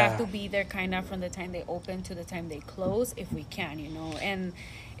 Yeah, we have to be there kind of from the time they open to the time they close, if we can, you know. And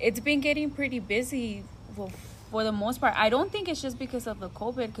it's been getting pretty busy for the most part. I don't think it's just because of the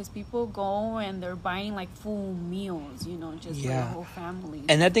COVID, because people go and they're buying like full meals, you know, just for the whole family.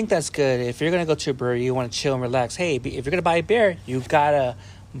 And I think that's good. If you're going to go to a brewery, you want to chill and relax. Hey, if you're going to buy a beer, you've got to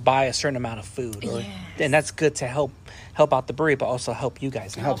buy a certain amount of food. And that's good to help out the brewery, but also help you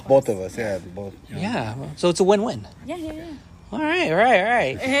guys. It helps both of us, both. You know. Yeah, so it's a win-win. Yeah. All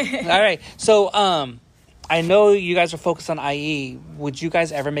right. So, I know you guys are focused on IE. Would you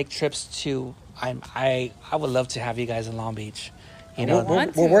guys ever make trips to? I would love to have you guys in Long Beach. You know,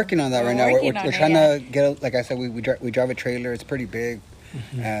 we're working on that right now. We're trying to get, like I said, we drive a trailer. It's pretty big.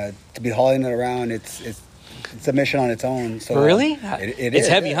 To be hauling it around, it's a mission on its own. So really, it's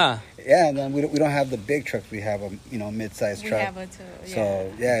heavy, huh? Yeah, and then we don't have the big trucks. We have a mid-sized truck. We have it too.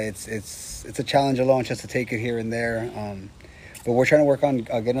 Yeah. So it's a challenge alone just to take it here and there. But we're trying to work on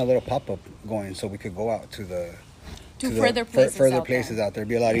getting a little pop-up going so we could go out to further places out there. It'd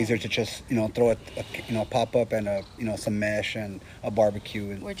be a lot easier to just throw a pop-up and some mesh and a barbecue.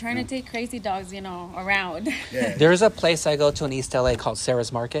 And we're trying to take Krazy Dogz around. Yeah. There's a place I go to in East LA called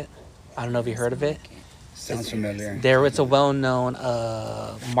Sarah's Market. I don't know if you heard of it. Sounds familiar. It's a well-known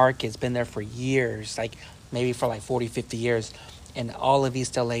market. It's been there for years, like maybe for like 40, 50 years. And all of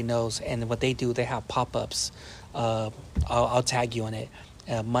East LA knows. And what they do, they have pop-ups. I'll tag you on it.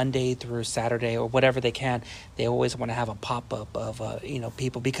 Monday through Saturday or whatever they can. They always want to have a pop-up of,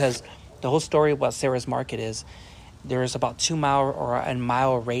 people. Because the whole story about Sarah's Market is there's about 2 mile or a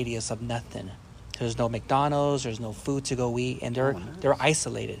mile radius of nothing. There's no McDonald's. There's no food to go eat. And they're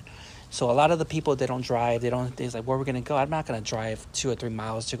isolated. So a lot of the people, they don't drive. They're like, where are we going to go? I'm not going to drive 2 or 3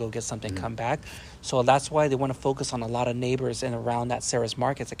 miles to go get something, come back. So that's why they want to focus on a lot of neighbors and around that Sarah's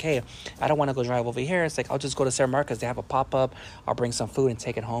Market. It's like, hey, I don't want to go drive over here. It's like, I'll just go to Sarah's Market because they have a pop-up. I'll bring some food and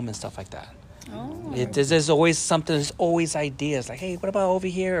take it home and stuff like that. Oh. There's always something. There's always ideas like, hey, what about over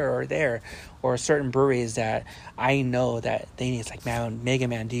here or there? Or certain breweries that I know that they need. It's like, man, Mega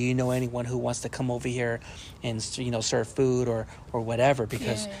Man, do you know anyone who wants to come over here and, serve food or whatever?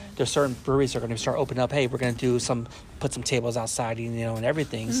 Because there's certain breweries that are going to start opening up. Hey, we're going to put some tables outside, and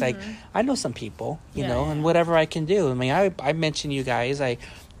everything. It's like, I know some people, and whatever I can do. I mean, I mentioned you guys,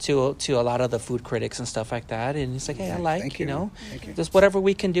 to a lot of the food critics and stuff like that, and it's like, hey, I like, Thank you. just whatever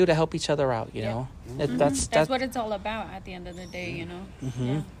we can do to help each other out, know. That's what it's all about at the end of the day,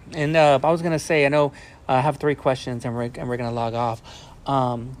 Yeah. And I was gonna say, I know I have 3 questions, and we're gonna log off.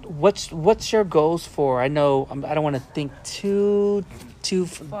 What's your goals for? I know I don't want to think too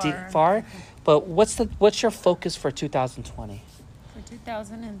far, but what's your focus for 2020? For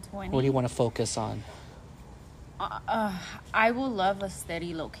 2020, what do you want to focus on? I will love a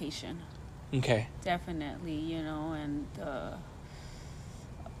steady location. Okay. Definitely, and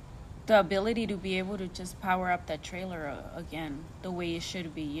the ability to be able to just power up that trailer again the way it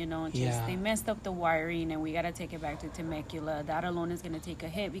should be, they messed up the wiring and we got to take it back to Temecula. That alone is going to take a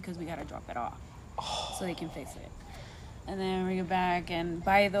hit because we got to drop it off so they can fix it. And then bring it back and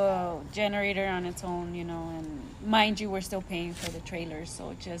buy the generator on its own, and mind you, we're still paying for the trailer.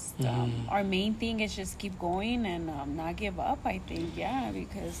 So just our main thing is just keep going and not give up, I think. Yeah,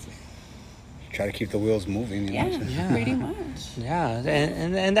 because... Try to keep the wheels moving. Pretty much. Yeah,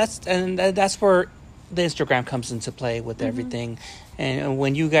 and that's where the Instagram comes into play with everything. And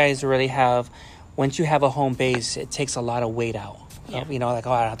when you guys really once you have a home base, it takes a lot of weight out. Like, I don't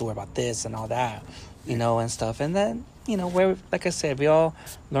have to worry about this and all that, and stuff. And then... where, like I said, we all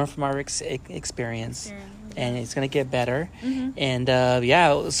learn from our experience, and it's gonna get better. And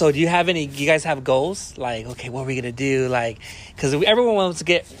so do you guys have goals? Like, okay, what are we gonna do? Like, because everyone wants to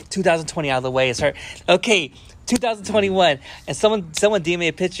get 2020 out of the way. It's 2021, and someone DM me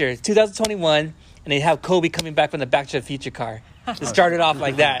a picture, 2021, and they have Kobe coming back from the Back to the Future car. It started off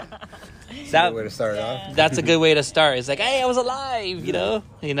like that. That's a good way to start off. That's a good way to start. It's like, hey, I was alive,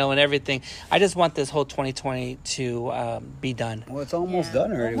 and everything. I just want this whole 2020 to be done. Well, it's almost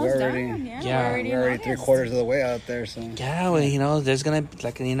done already. We're already 3/4 of the way out there. So there's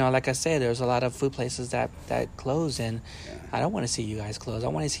gonna like I said, there's a lot of food places that close, and I don't want to see you guys close. I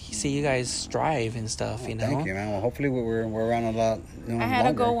want to see you guys strive and stuff. Thank you, man. Well, hopefully we're around a lot. I had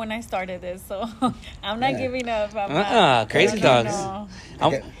a goal when I started this, so I'm not giving up. Krazy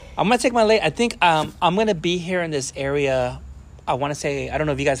Dogz. I'm gonna take my late. I think I'm gonna be here in this area. I want to say, I don't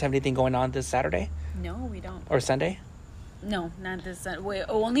know if you guys have anything going on this Saturday. No, we don't. Or Sunday. No, not this Sunday. Wait,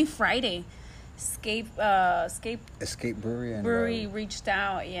 only Friday. Escape Brewery reached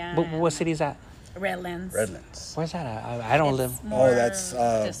out. Yeah. But what city is that? Redlands. Where's that at? I don't live. That's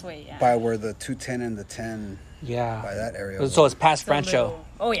this way. Yeah. By where the 210 and the 10. Yeah. By that area. So it's past Rancho.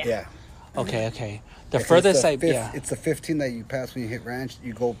 Oh yeah. Yeah. Okay. The furthest it's the 15 that you pass when you hit Ranch.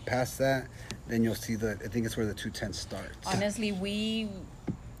 You go past that, then you'll see I think it's where the 210 starts. Honestly,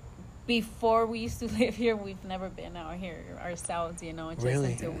 before we used to live here, we've never been out here ourselves, just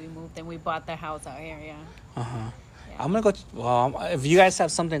until we moved and we bought the house out here, Yeah. I'm going to go, if you guys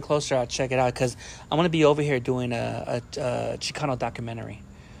have something closer, I'll check it out, because I'm going to be over here doing a Chicano documentary,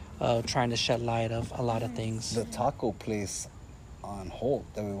 trying to shed light of a lot of things. The taco place on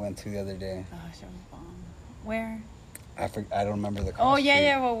Holt that we went to the other day. Where? I don't remember the cost. Oh,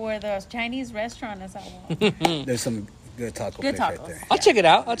 yeah. Well, where the Chinese restaurant is at. There's some good taco place right there. I'll check it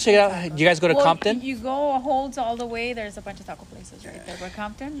out. You guys go to Compton? You go Holds all the way. There's a bunch of taco places right there. But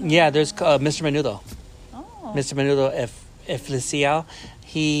Compton? Yeah, there's Mr. Menudo. Oh. Mr. Menudo Eflicial.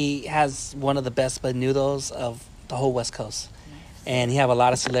 He has one of the best menudos of the whole West Coast. And he have a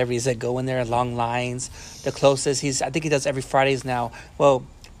lot of celebrities that go in there, long lines. The closest, I think he does every Fridays now. Well,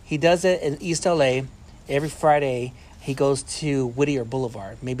 he does it in East LA. Every Friday, he goes to Whittier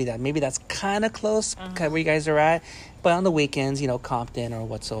Boulevard. Maybe that's kind of close where you guys are at. But on the weekends, Compton or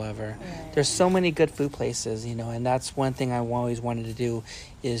whatsoever, there's so many good food places, and that's one thing I always wanted to do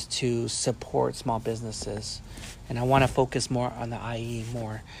is to support small businesses. And I want to focus more on the IE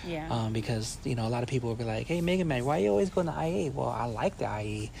more. Yeah. Because, a lot of people will be like, hey, Mega Man, why are you always going to IE? Well, I like the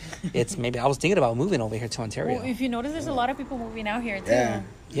IE. It's maybe I was thinking about moving over here to Ontario. Well, if you notice, there's a lot of people moving out here, too.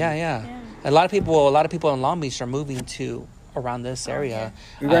 Yeah. A lot of people in Long Beach are moving to around this area.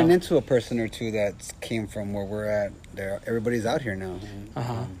 We ran into a person or two that came from where we're at. Everybody's out here now.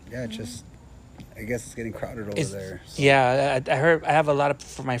 I guess it's getting crowded over there. So. Yeah, I heard. I have a lot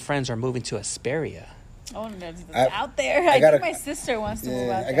of my friends are moving to Hesperia. Oh, that's out there. I think my sister wants to move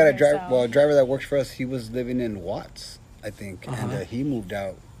out there. I got a driver that works for us. He was living in Watts, I think, and he moved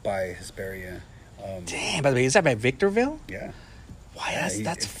out by Hesperia. Damn, by the way, is that by Victorville? Yeah. Why?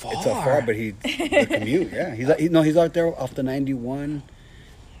 That's far. It's far, but the commute. Yeah, he's out there off the 91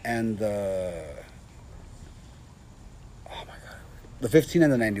 and the 15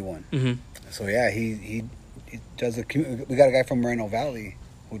 and the 91. Mm-hmm. So yeah, he does a commute. We got a guy from Moreno Valley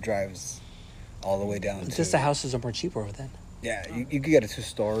who drives all the way down. Just the houses are more cheaper over then. Yeah, you could get a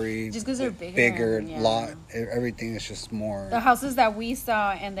 2-story. Just because they're bigger lot. Everything is just more. The houses that we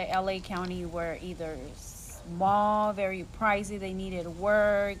saw in the LA County were either small, very pricey. They needed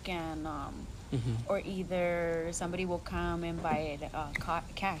work, and or either somebody will come and buy it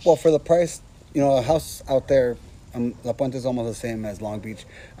cash. Well, for the price, a house out there, La Puente is almost the same as Long Beach.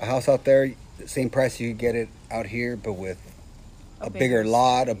 A house out there, same price you could get it out here, but with a bigger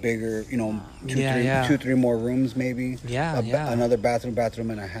lot, a bigger, 2-3 more rooms maybe. Another bathroom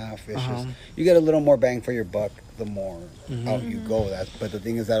and a half. It's just you get a little more bang for your buck the more out you go. But the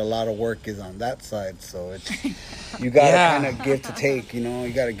thing is that a lot of work is on that side, so it's you gotta kind of give to take.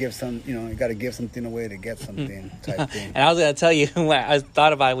 You gotta give some. You gotta give something away to get something type thing. And I was gonna tell you, I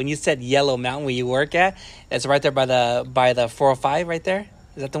thought about it when you said Yellow Mountain where you work at. It's right there by the 405 right there.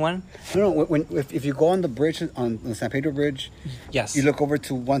 Is that the one? No. If you go on the bridge, on the San Pedro Bridge, yes, you look over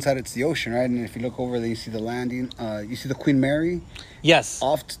to one side, it's the ocean, right? And if you look over there, you see the landing. You see the Queen Mary. Yes.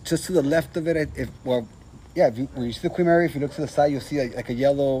 Just to the left of it, when you see the Queen Mary, if you look to the side, you'll see like a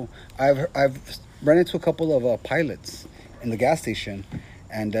yellow. I've run into a couple of pilots in the gas station,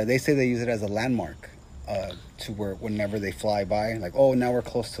 and they say they use it as a landmark. To where whenever they fly by, like, oh, now we're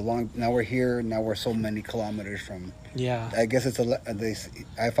close to now we're here, now we're so many kilometers from. Yeah. I guess I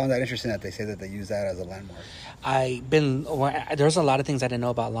found that interesting that they say that they use that as a landmark. There's a lot of things I didn't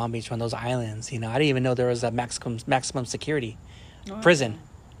know about Long Beach on those islands. I didn't even know there was a maximum security prison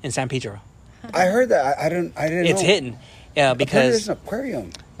in San Pedro. I heard that. I didn't know. It's hidden. Yeah, because there's an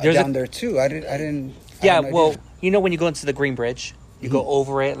aquarium down there too. I didn't. Yeah, well, when you go into the Green Bridge. You go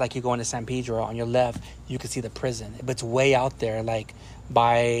over it, like you go into San Pedro. On your left, you can see the prison. But it's way out there, like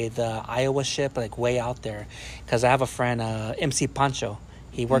by the Iowa ship, like way out there. Because I have a friend, MC Pancho.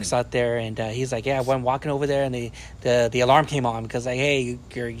 He works out there, and he's like, yeah, I went walking over there, and the alarm came on because, like, hey,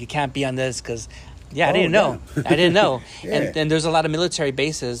 you can't be on this because, I didn't know. I didn't know. Yeah. And there's a lot of military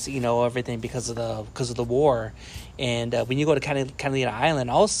bases, everything because of the war. And when you go to Catalina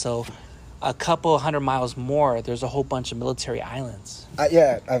Island, also. A couple 100 miles more, there's a whole bunch of military islands.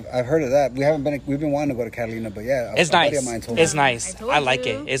 I've heard of that. We've been wanting to go to Catalina, but it's nice. It's nice. I like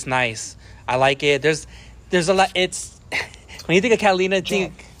it. It's nice. I like it. There's a lot. It's when you think of Catalina,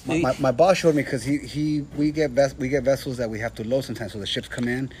 my boss showed me because we get vessels that we have to load sometimes, so the ships come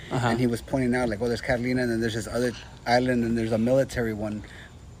in, and he was pointing out like, there's Catalina, and then there's this other island, and there's a military one.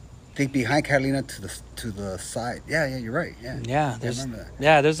 I think behind Catalina to the side. Yeah, you're right. Yeah. There's I remember that.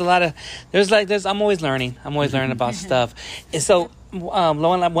 Yeah, there's a lot of I'm always learning. I'm always learning about stuff. And so,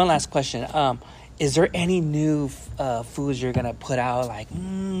 one last question. Is there any new foods you're gonna put out? Like,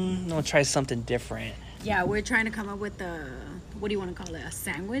 I'm gonna try something different. Yeah, we're trying to come up with what do you want to call it? A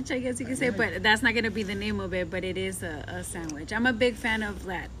sandwich, I guess you could say. But that's not gonna be the name of it. But it is a sandwich. I'm a big fan of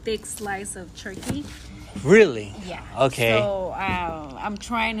that thick slice of turkey. Really? Yeah. Okay. So I'm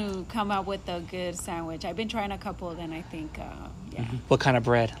trying to come up with a good sandwich. I've been trying a couple, and I think, What kind of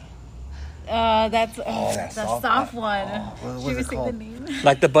bread? That's the soft one. What was it called?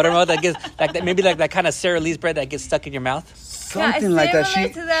 Like the buttermilk that gets maybe like that kind of Sara Lee's bread that gets stuck in your mouth. Something like that.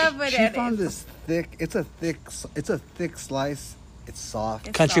 She found this thick. It's a thick slice. It's soft.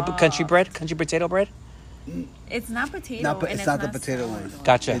 It's country soft. bread, country potato bread. It's not potato. It's not the potato one.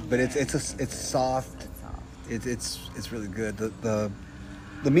 Gotcha. But it's soft. It's really good. The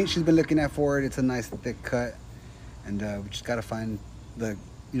meat she's been looking at for it, it's a nice thick cut, and we just gotta find the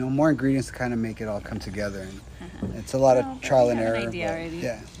more ingredients to kind of make it all come together. And it's a lot of trial and error.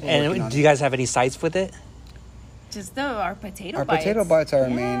 Yeah. And do you guys have any sides with it? Just our potato bites. Our potato bites are our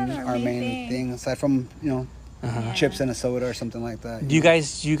main thing. Aside from chips and a soda or something like that. Do you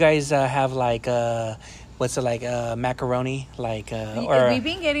guys have like what's it like macaroni like or we've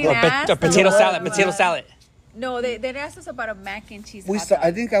been getting or asked potato salad? No, they asked us about a mac and cheese.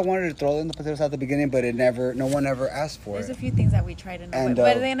 I think I wanted to throw in the potato salad at the beginning, but no one ever asked for There's it. a few things that we tried to know,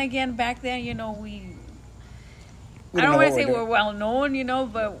 but then again, back then, I don't want to say we're well known,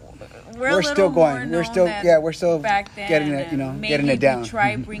 but we're still going. We're still back then, getting it, getting it down. Maybe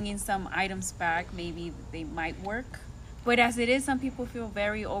try bringing some items back. Maybe they might work. But as it is, some people feel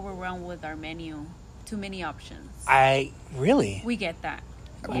very overwhelmed with our menu. Too many options. Really? We get that.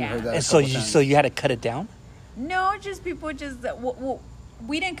 I've heard that and so you had to cut it down? No, just people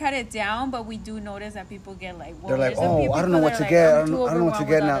we didn't cut it down, but we do notice that people get like, they're like, oh, I don't know what to get. I don't know what to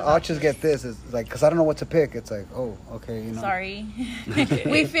get now. I'll just get this. It's like, because I don't know what to pick. It's like, oh, okay, Sorry.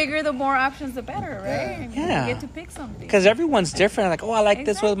 We figure the more options, the better, right? Yeah. You get to pick something. Because everyone's different. Like, oh, I like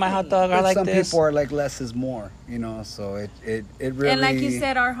this with my hot dog. I like some this. Some people are like, less is more, so it really... And like you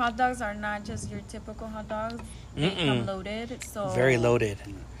said, our hot dogs are not just your typical hot dogs. They come loaded. So very loaded.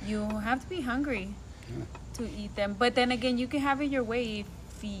 You have to be hungry to eat them. But then again, you can have it your way.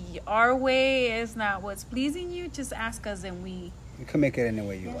 If our way is not what's pleasing you, just ask us and we can make it any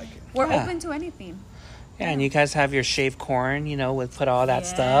way you like it. We're open to anything. Yeah, and you guys have your shaved corn, with put all that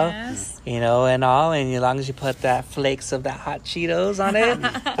stuff, and all, and as long as you put that flakes of that hot Cheetos on it,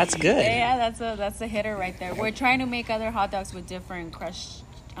 that's good. Yeah, that's a hitter right there. We're trying to make other hot dogs with different crushed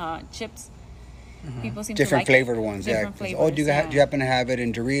chips. People seem different to like flavored ones. Different flavors, oh, do you happen to have it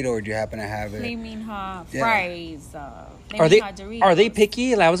in Dorito, or do you happen to have it flaming hot fries? Are they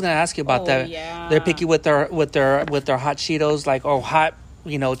picky? I was gonna ask you about that. Yeah. They're picky with their hot Cheetos, like hot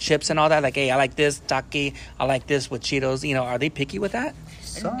chips and all that. Like, hey, I like this Taki. I like this with Cheetos. Are they picky with that?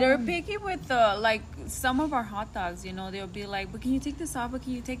 They're picky with some of our hot dogs. They'll be like, but can you take this off? But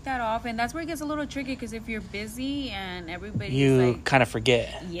can you take that off? And that's where it gets a little tricky because if you're busy and everybody's you kind of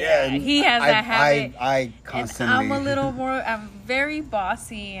forget. Yeah, he has that habit. I constantly. I'm very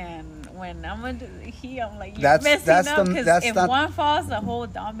bossy, and when I'm like, you're messing up because if one falls, the whole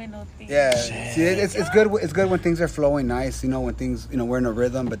domino thing. Yeah, see, it's good. It's good when things are flowing nice. When things we're in a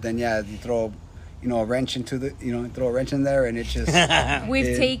rhythm. But then you throw a wrench into throw a wrench in there, and it just...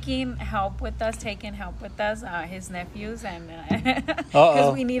 We've taken help with us, his nephews, and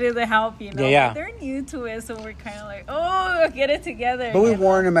because we needed the help, Yeah. They're new to it, so we're kind of like, oh, get it together. But we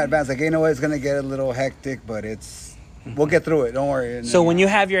warn them in advance, like, it's going to get a little hectic, but we'll get through it, don't worry. So when you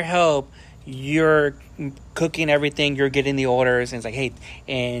have your help, you're cooking everything, you're getting the orders, and it's like, hey,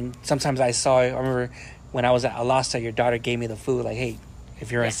 and sometimes I remember when I was at Alasta, your daughter gave me the food, like, hey,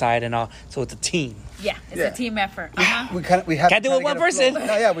 if you're inside and all, so it's a team. Yeah, it's a team effort. We can't do it one person. No,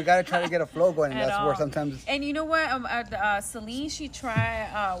 yeah, we gotta try to get a flow going, and that's where sometimes. And you know what? Celine,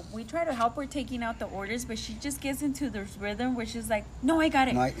 we try to help her taking out the orders, but she just gets into this rhythm where she's like, "No, I got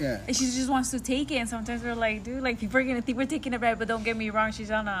it," and she just wants to take it. And sometimes we're like, "Dude, like people are gonna think we're taking it back," but don't get me wrong, she's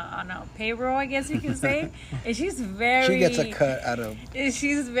on a payroll, I guess you can say, and she's very. She gets a cut out of.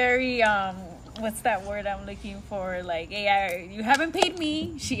 She's very what's that word I'm looking for? Like, hey, you haven't paid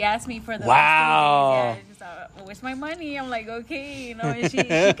me. She asked me for the wow. Where's my money? I'm like, okay, and she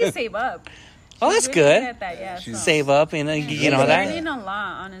can save up. That's really good. At that, yeah. Save up and that. She's learning a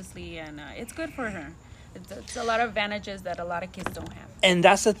lot, honestly, and it's good for her. It's a lot of advantages that a lot of kids don't have. And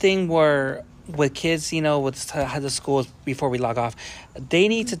that's the thing where with kids, with the schools, before we log off, they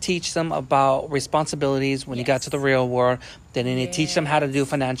need to teach them about responsibilities when you got to the real world. Then they need to teach them how to do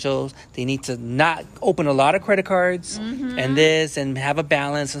financials. They need to not open a lot of credit cards and this and have a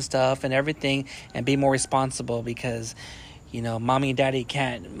balance and stuff and everything and be more responsible because, mommy and daddy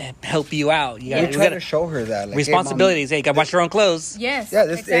can't help you out. You try to show her that. Like, responsibilities. Hey, gotta wash your own clothes. Yes. Yeah,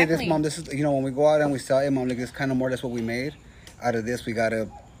 this mom, this is, when we go out and we sell, hey, mom, like, this kind of more, that's what we made. Out of this, we gotta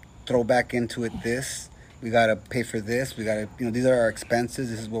throw back into it this. We gotta pay for this. We gotta, these are our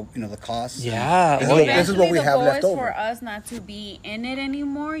expenses. This is what, the costs. Yeah. This is what we have left over. For us not to be in it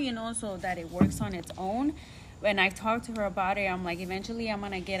anymore, so that it works on its own. When I talked to her about it, I'm like, eventually I'm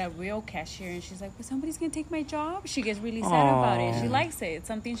gonna get a real cashier, and she's like, but somebody's gonna take my job. She gets really sad about it. She likes it. It's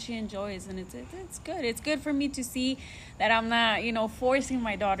something she enjoys, and it's good. It's good for me to see that I'm not, forcing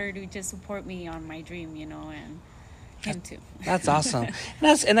my daughter to just support me on my dream, and him too. That's awesome.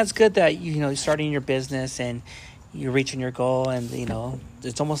 and that's good that you're starting your business and you're reaching your goal, and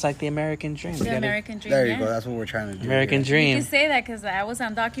it's almost like the American dream. American dream. There you go. That's what we're trying to do. American dream. You can say that because I was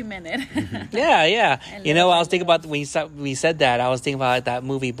undocumented. Yeah. I was thinking about when we said that. I was thinking about that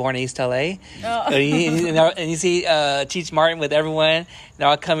movie Born in East LA. Oh. And you see Cheech Martin with everyone. They're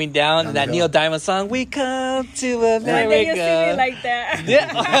all coming down. And that Neil Diamond song, "We Come to America." One day you'll see me like that.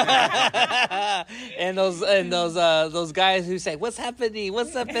 Yeah. and those guys who say, "What's happening?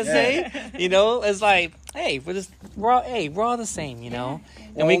 What's up, SA?" You know, it's like, hey, we're all the same, you know.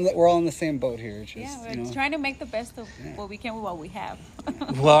 And we're all in the same boat here. It's just, we're trying to make the best of what we can with what we have.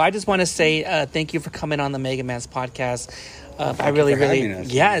 Well, I just want to say thank you for coming on the Mega Man's podcast. I really,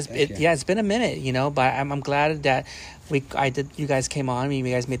 it's been a minute, you know, but I'm glad that you guys came on. You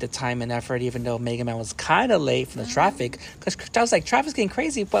guys made the time and effort, even though Mega Man was kind of late from the traffic. Because I was like, traffic's getting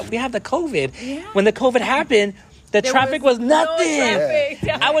crazy, but we have the COVID. Yeah. When the COVID happened, the traffic was nothing.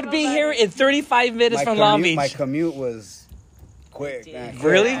 I would be here in 35 minutes from Long Beach. My commute was quick. Man,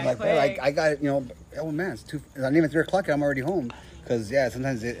 really? I got, oh man, it's not even 3 o'clock and I'm already home. Because,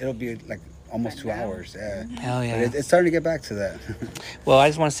 sometimes it'll be like almost 2 hours. Yeah. Hell yeah. But it's starting to get back to that. Well, I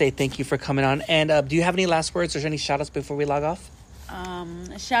just want to say thank you for coming on. And do you have any last words or any shout outs before we log off?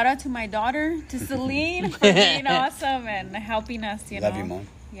 Shout out to my daughter, to Celine, for being awesome and helping us, Love you, Mom.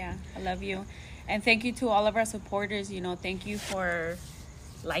 Yeah, I love you. And thank you to all of our supporters. Thank you for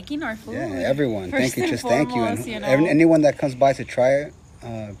liking our food. Yeah, everyone. Thank you. Just thank you. And you know. anyone that comes by to try it,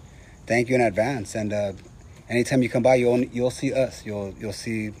 thank you in advance. And anytime you come by, you'll see us. You'll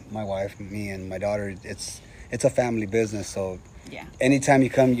see my wife, me, and my daughter. It's a family business. So anytime you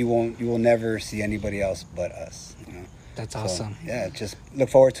come, you will never see anybody else but us. That's awesome. Yeah, just look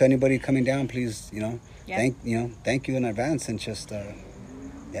forward to anybody coming down. Please, thank you in advance, and just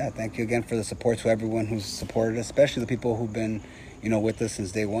thank you again for the support to everyone who's supported us, especially the people who've been with us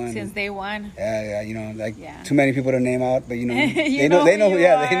since day one. Too many people to name out, but they know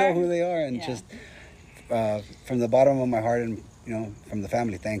who they are, and just from the bottom of my heart and from the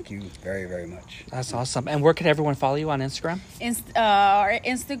family, thank you very, very much. That's awesome. And where can everyone follow you on Instagram? Our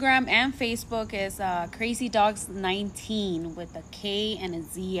Instagram and Facebook is Krazy Dogz 19 with a K and a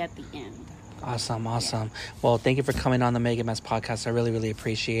Z at the end. Awesome. Well, thank you for coming on the Mega Man's podcast. I really, really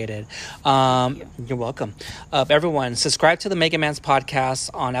appreciate it. You're welcome. Everyone, subscribe to the Mega Man's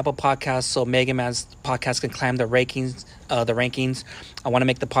podcast on Apple Podcasts so Mega Man's podcast can climb the rankings. I want to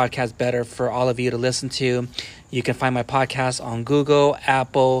make the podcast better for all of you to listen to. You can find my podcast on Google,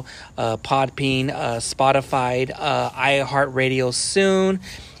 Apple, Podbean, Spotify, iHeartRadio soon.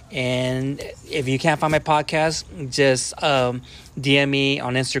 And if you can't find my podcast, just DM me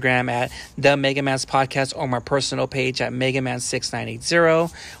on Instagram at the Mega Man's Podcast or my personal page at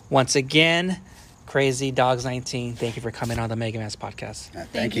Megaman6980. Once again, Krazy Dogz 19. Thank you for coming on the Mega Man's Podcast.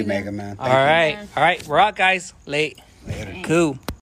 Thank you, Mega Man. All right. We're out, guys. Later. Thanks. Cool.